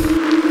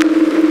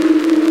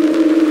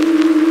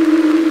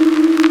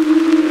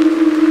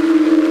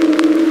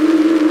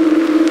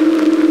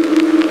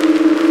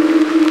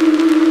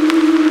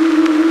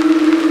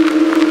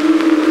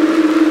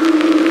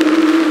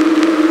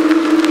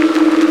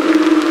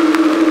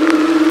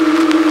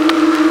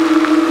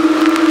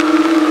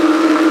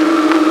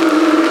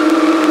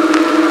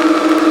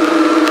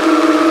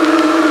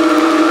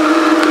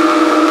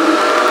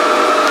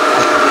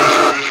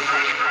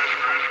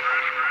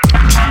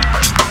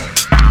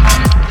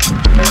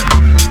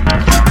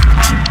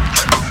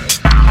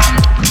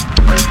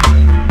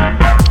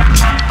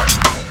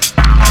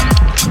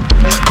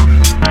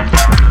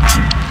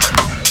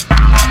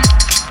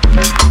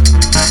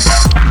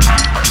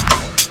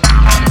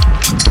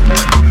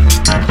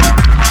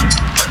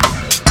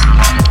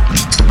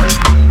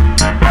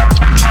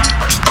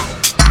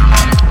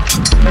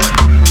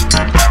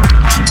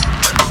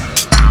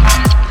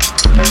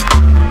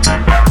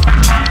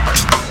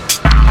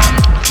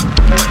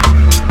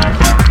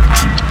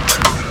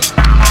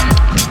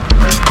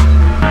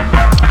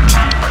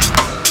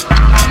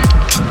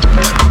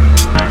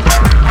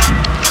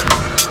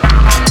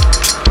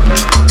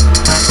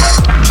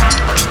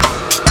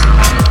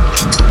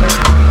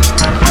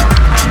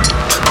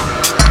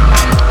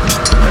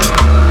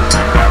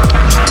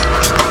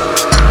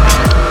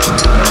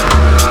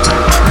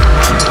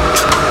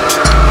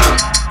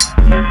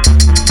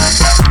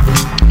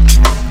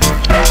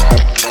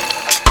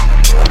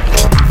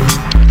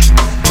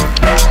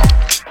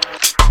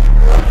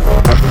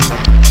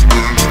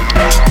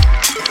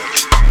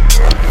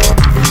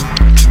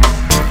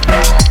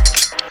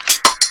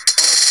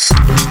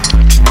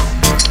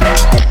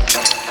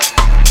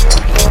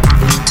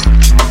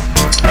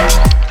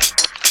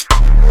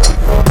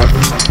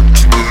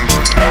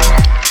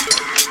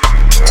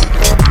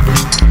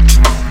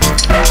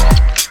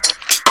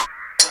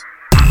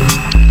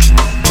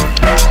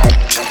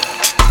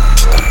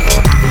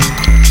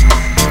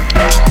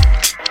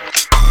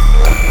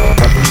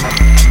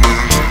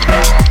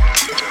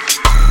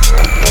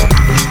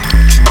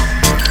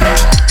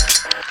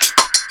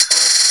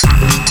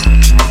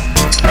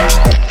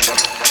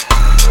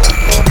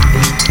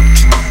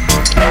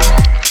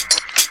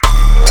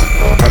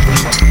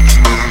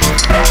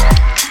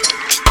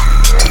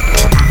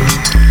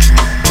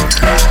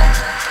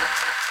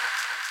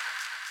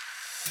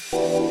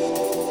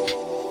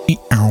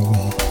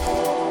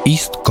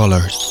 East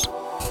Colors.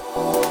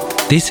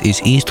 This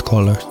is East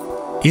Colors.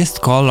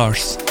 East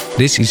Colors.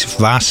 This is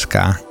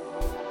Vasca.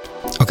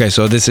 Okay,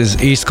 so this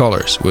is East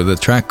Colors with a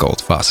track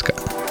called Vasca.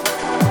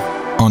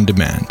 On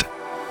demand.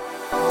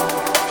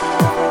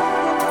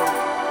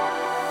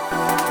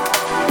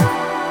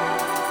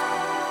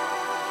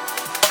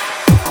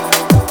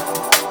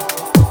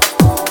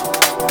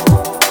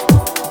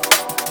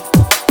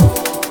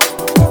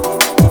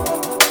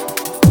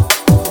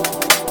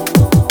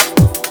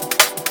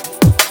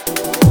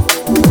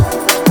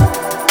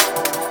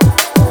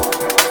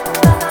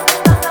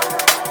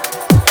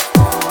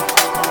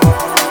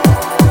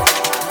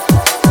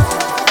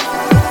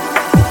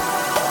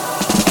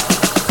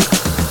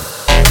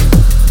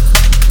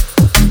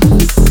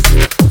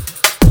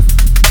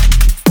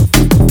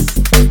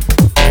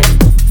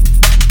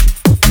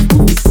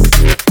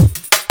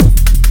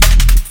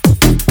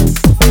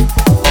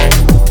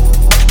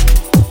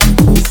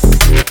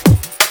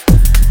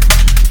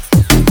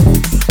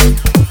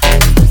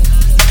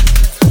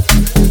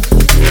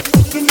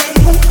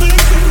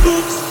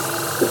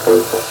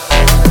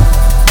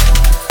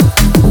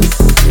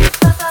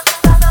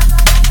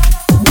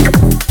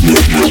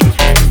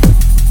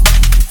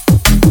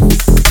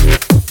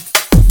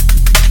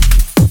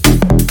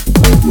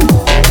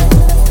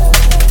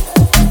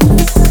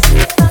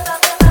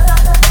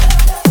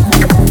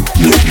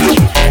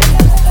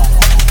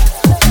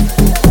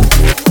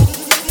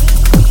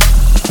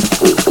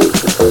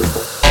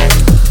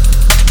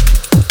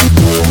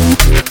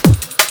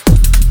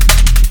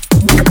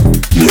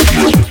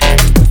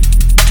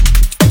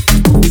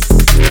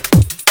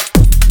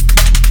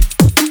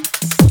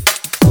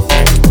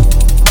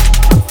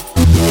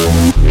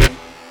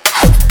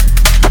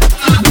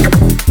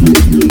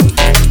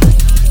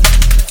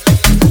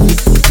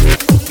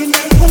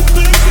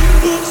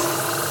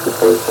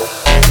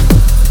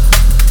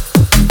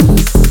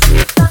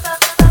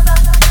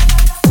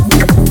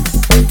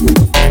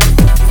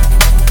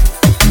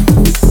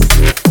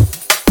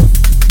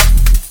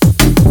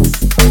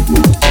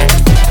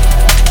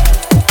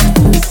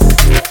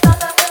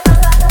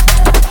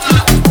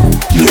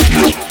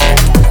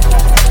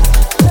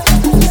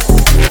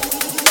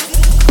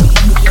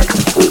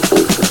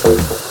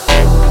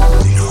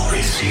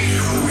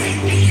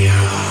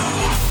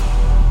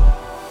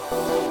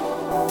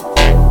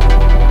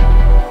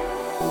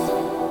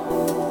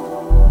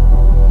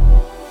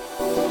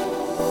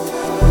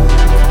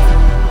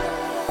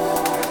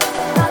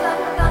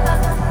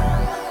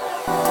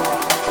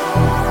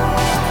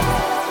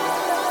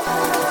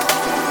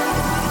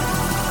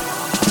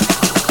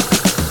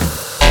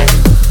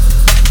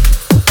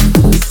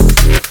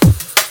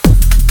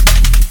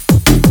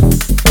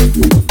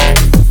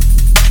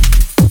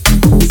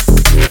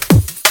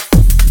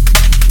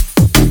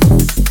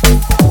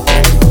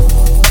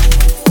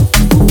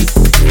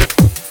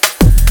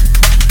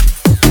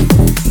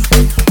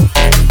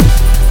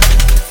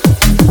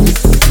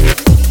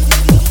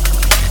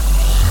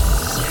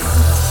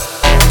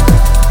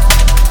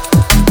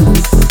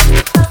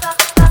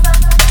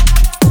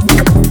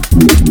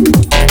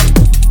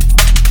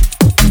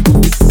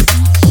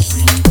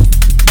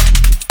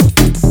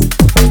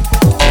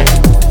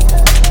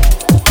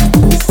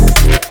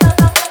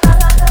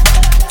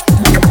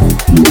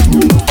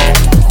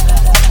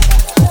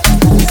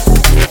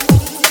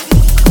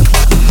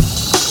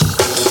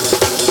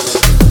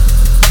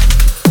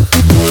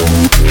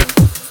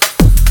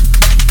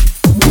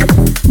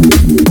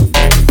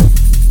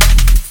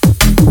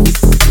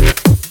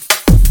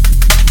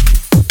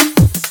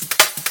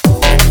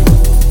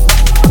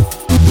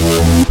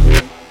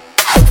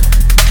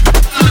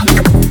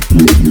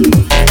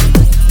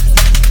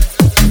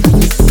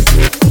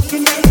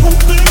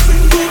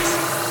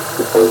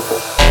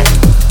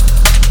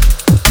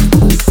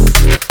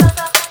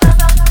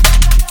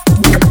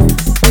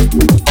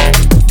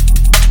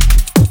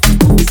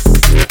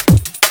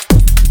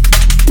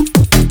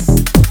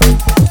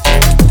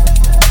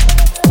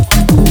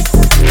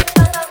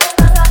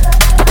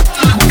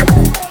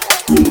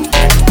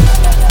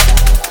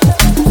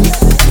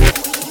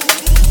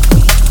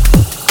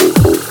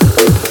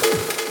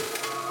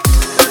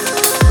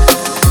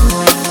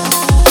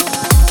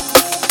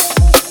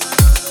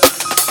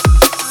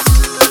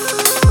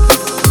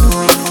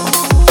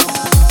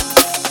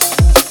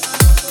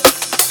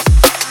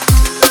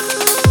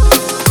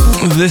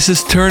 This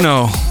is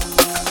Turno.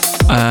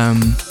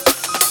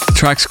 The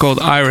track's called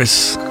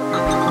Iris.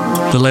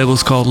 The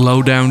label's called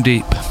Low Down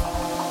Deep.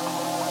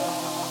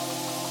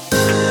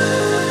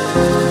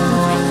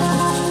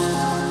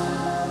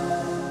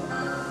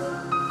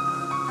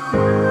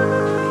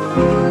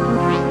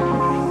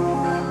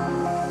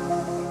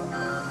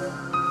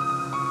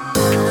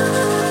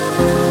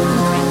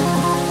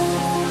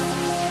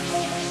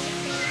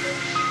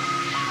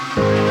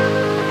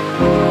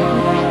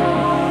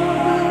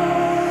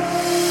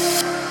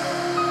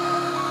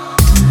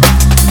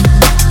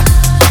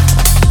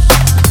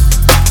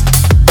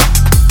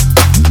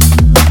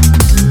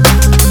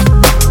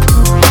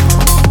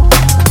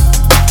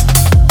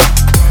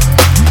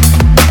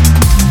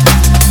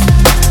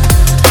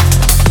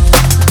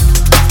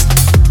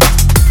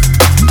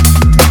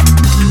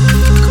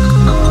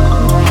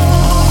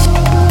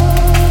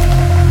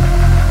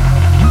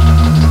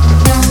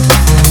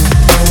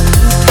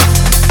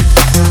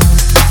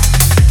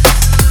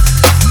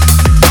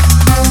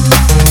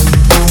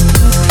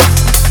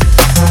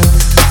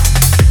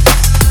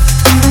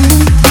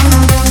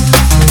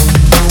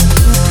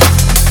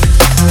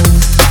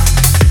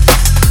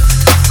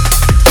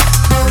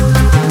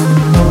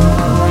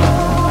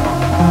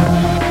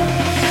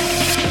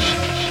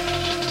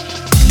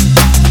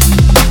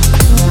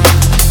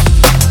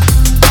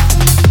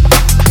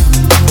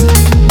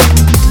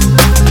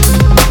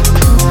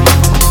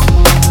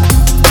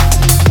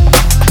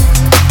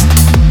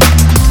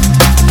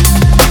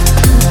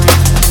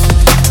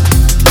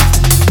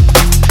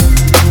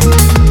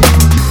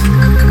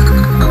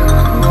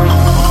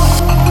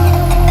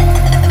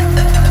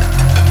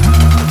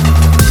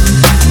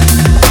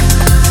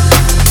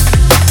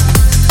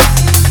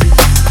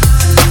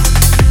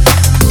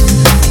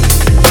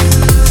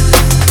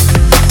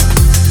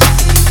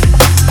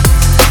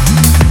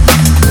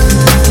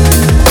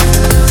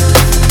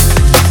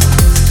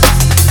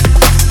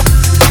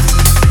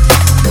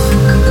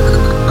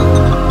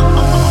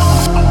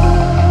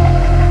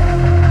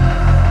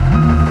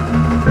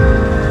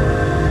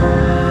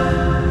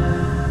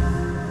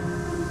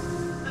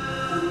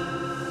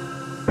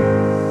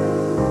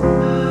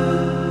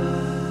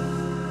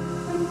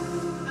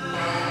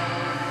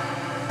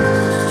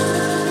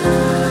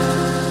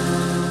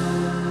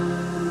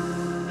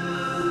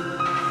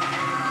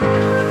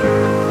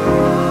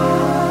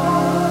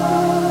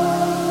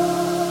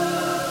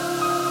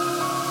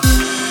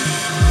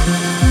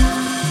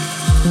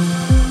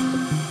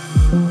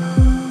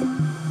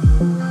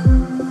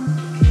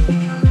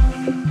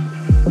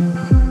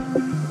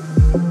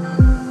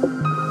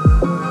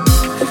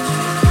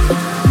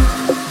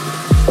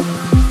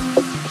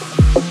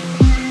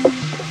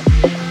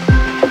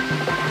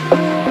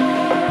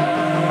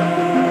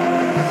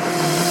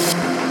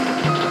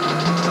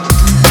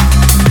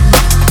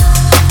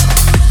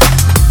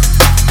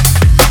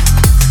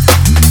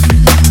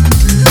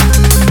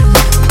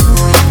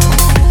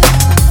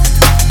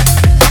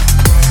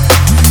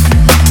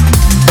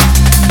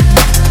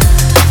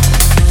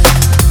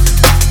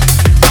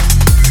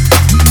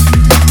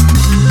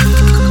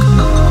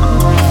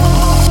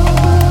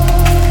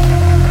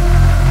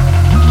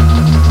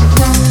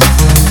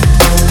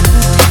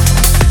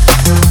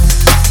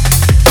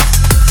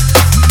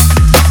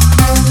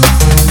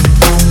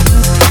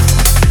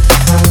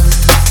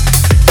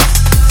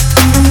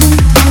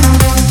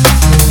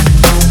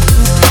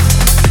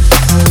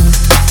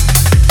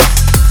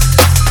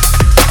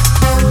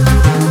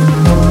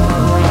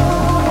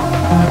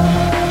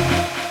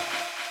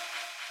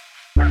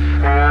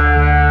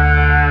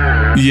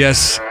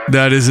 Yes,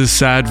 that is a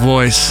sad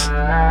voice.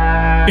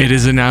 It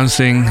is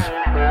announcing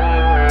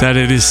that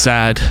it is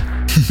sad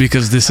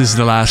because this is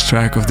the last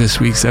track of this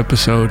week's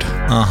episode.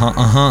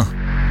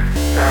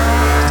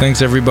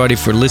 Thanks everybody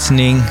for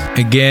listening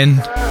again.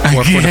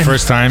 Or for the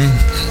first time.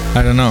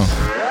 I don't know.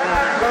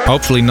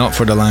 Hopefully not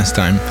for the last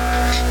time.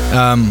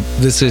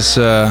 This is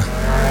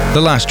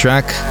the last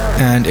track,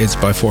 and it's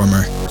by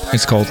Former.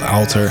 It's called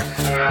Alter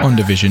on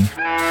Division.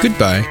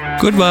 Goodbye.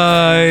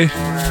 Goodbye.